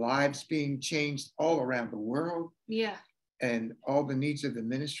 lives being changed all around the world. Yeah. And all the needs of the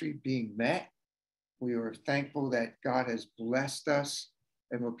ministry being met. We are thankful that God has blessed us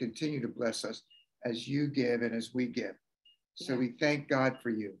and will continue to bless us as you give and as we give. So we thank God for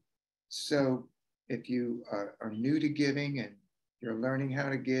you. So if you are new to giving and you're learning how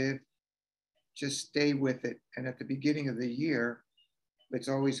to give, just stay with it. And at the beginning of the year, it's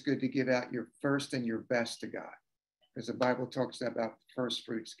always good to give out your first and your best to God. Because the Bible talks about first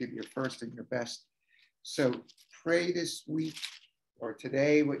fruits, give your first and your best. So pray this week or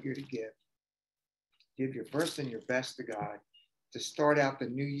today what you're to give. Give your first and your best to God to start out the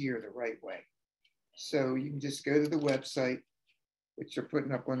new year the right way. So you can just go to the website, which you're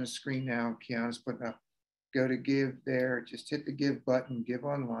putting up on the screen now. Kiana's putting up. Go to give there. Just hit the give button, give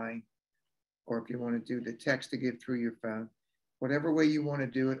online. Or if you want to do the text to give through your phone, whatever way you want to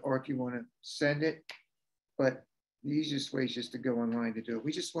do it, or if you want to send it. But the easiest way is just to go online to do it.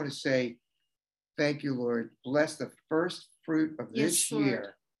 We just want to say, thank you, Lord. Bless the first fruit of this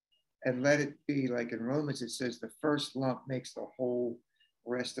year. And let it be like in Romans, it says the first lump makes the whole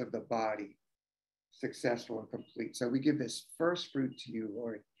rest of the body successful and complete. So we give this first fruit to you,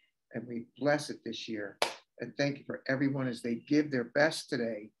 Lord, and we bless it this year. And thank you for everyone as they give their best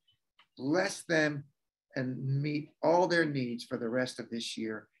today. Bless them and meet all their needs for the rest of this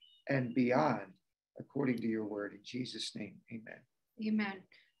year and beyond, according to your word. In Jesus' name, amen. Amen.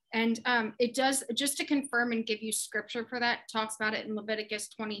 And it does, just to confirm and give you scripture for that, talks about it in Leviticus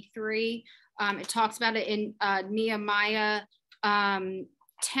 23. It talks about it in Nehemiah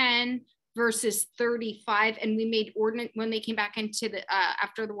 10, verses 35. And we made ordinance when they came back into the,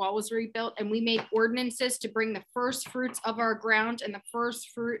 after the wall was rebuilt, and we made ordinances to bring the first fruits of our ground and the first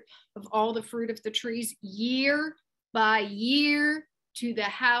fruit of all the fruit of the trees year by year to the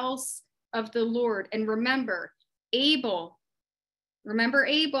house of the Lord. And remember Abel,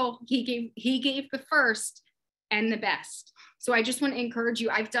 he gave the first and the best. So I just want to encourage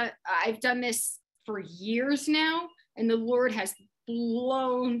you. I've done this for years now, and the Lord has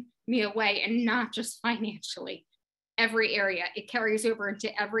blown me away, and not just financially. Every area, it carries over into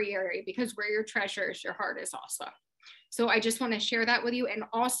every area, because where your treasure is, your heart is also. So I just want to share that with you, and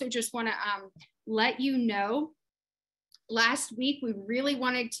also just want to let you know, last week we really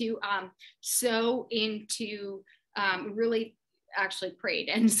wanted to sow into, really actually prayed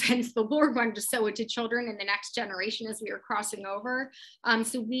and since the Lord wanted to sow into children in the next generation as we were crossing over.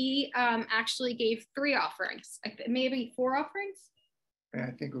 So we actually gave 3 offerings, maybe 4 offerings.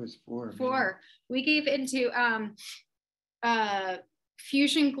 I think it was 4. 4. We gave into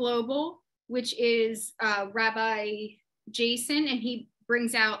Fusion Global, which is Rabbi Jason, and he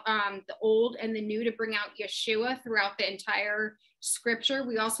brings out the old and the new to bring out Yeshua throughout the entire scripture.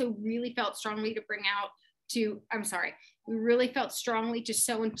 We also really felt strongly to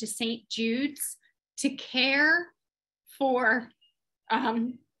sow into St. Jude's, to care for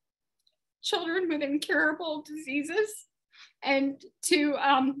children with incurable diseases, and to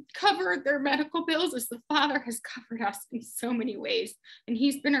cover their medical bills, as the Father has covered us in so many ways, and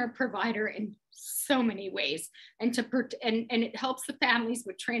he's been our provider in so many ways, and it helps the families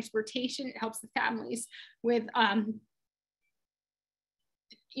with transportation. It helps the families with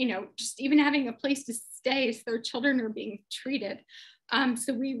just even having a place to stay as their children are being treated.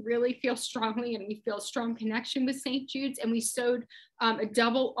 So we really feel strongly, and we feel a strong connection with St. Jude's, and we sowed a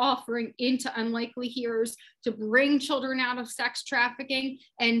double offering into Unlikely Heroes to bring children out of sex trafficking.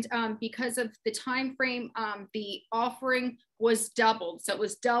 And because of the time frame, the offering was doubled. So it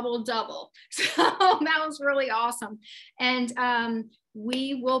was double. So that was really awesome. And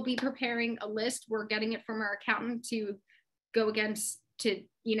we will be preparing a list. We're getting it from our accountant to go against, to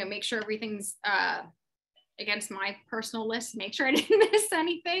make sure everything's against my personal list, make sure I didn't miss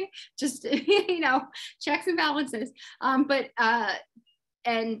anything, just checks and balances,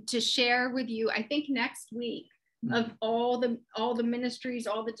 and to share with you, I think next week, of all the ministries,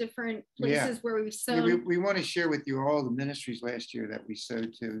 all the different places where we sowed. Yeah, we want to share with you all the ministries last year that we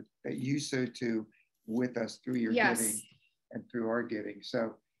sowed to, that you sowed to with us through your giving and through our giving.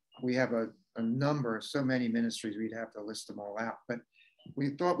 So we have a number, so many ministries, we'd have to list them all out, but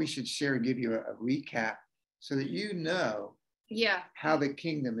we thought we should share and give you a recap, so that how the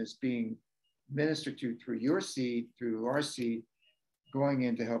kingdom is being ministered to through your seed, through our seed, going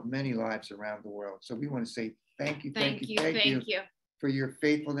in to help many lives around the world. So we want to say thank you for your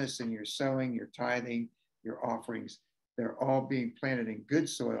faithfulness and your sowing, your tithing, your offerings. They're all being planted in good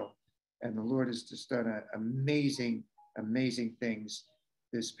soil, and the Lord has just done amazing things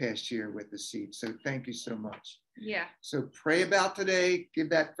this past year with the seed. So thank you so much. Yeah. So pray about today,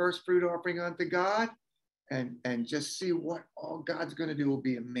 give that first fruit offering unto God, and just see what all God's going to do will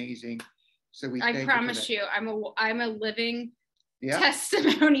be amazing. So I promise you, I'm a living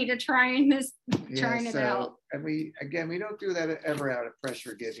testimony to trying it out. And we don't do that ever out of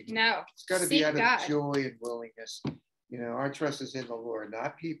pressure giving. No, it's got to be out of joy and willingness. Our trust is in the Lord,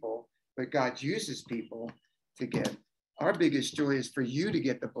 not people, but God uses people to give. Our biggest joy is for you to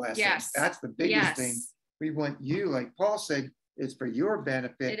get the blessing. Yes. That's the biggest thing. We want you, like Paul said, it's for your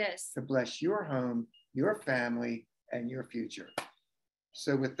benefit. It is. To bless your home, your family, and your future.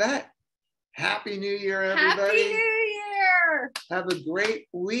 So with that, Happy New Year, everybody. Happy New Year. Have a great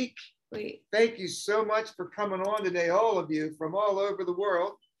week. Thank you so much for coming on today, all of you from all over the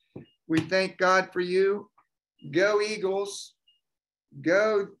world. We thank God for you. Go Eagles.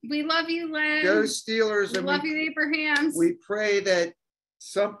 Go. We love you, Len. Go Steelers. We love you, Abrahams. We pray that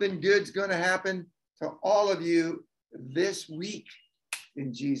something good's going to happen to all of you this week,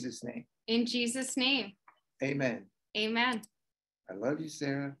 in Jesus' name. In Jesus' name. Amen. Amen. I love you,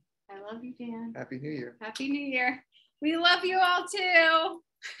 Sarah. I love you, Dan. Happy New Year. Happy New Year. We love you all too.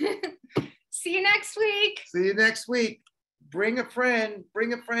 See you next week. See you next week. Bring a friend.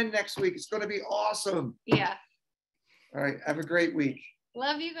 Bring a friend next week. It's going to be awesome. Yeah. All right. Have a great week.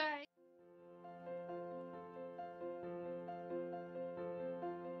 Love you guys.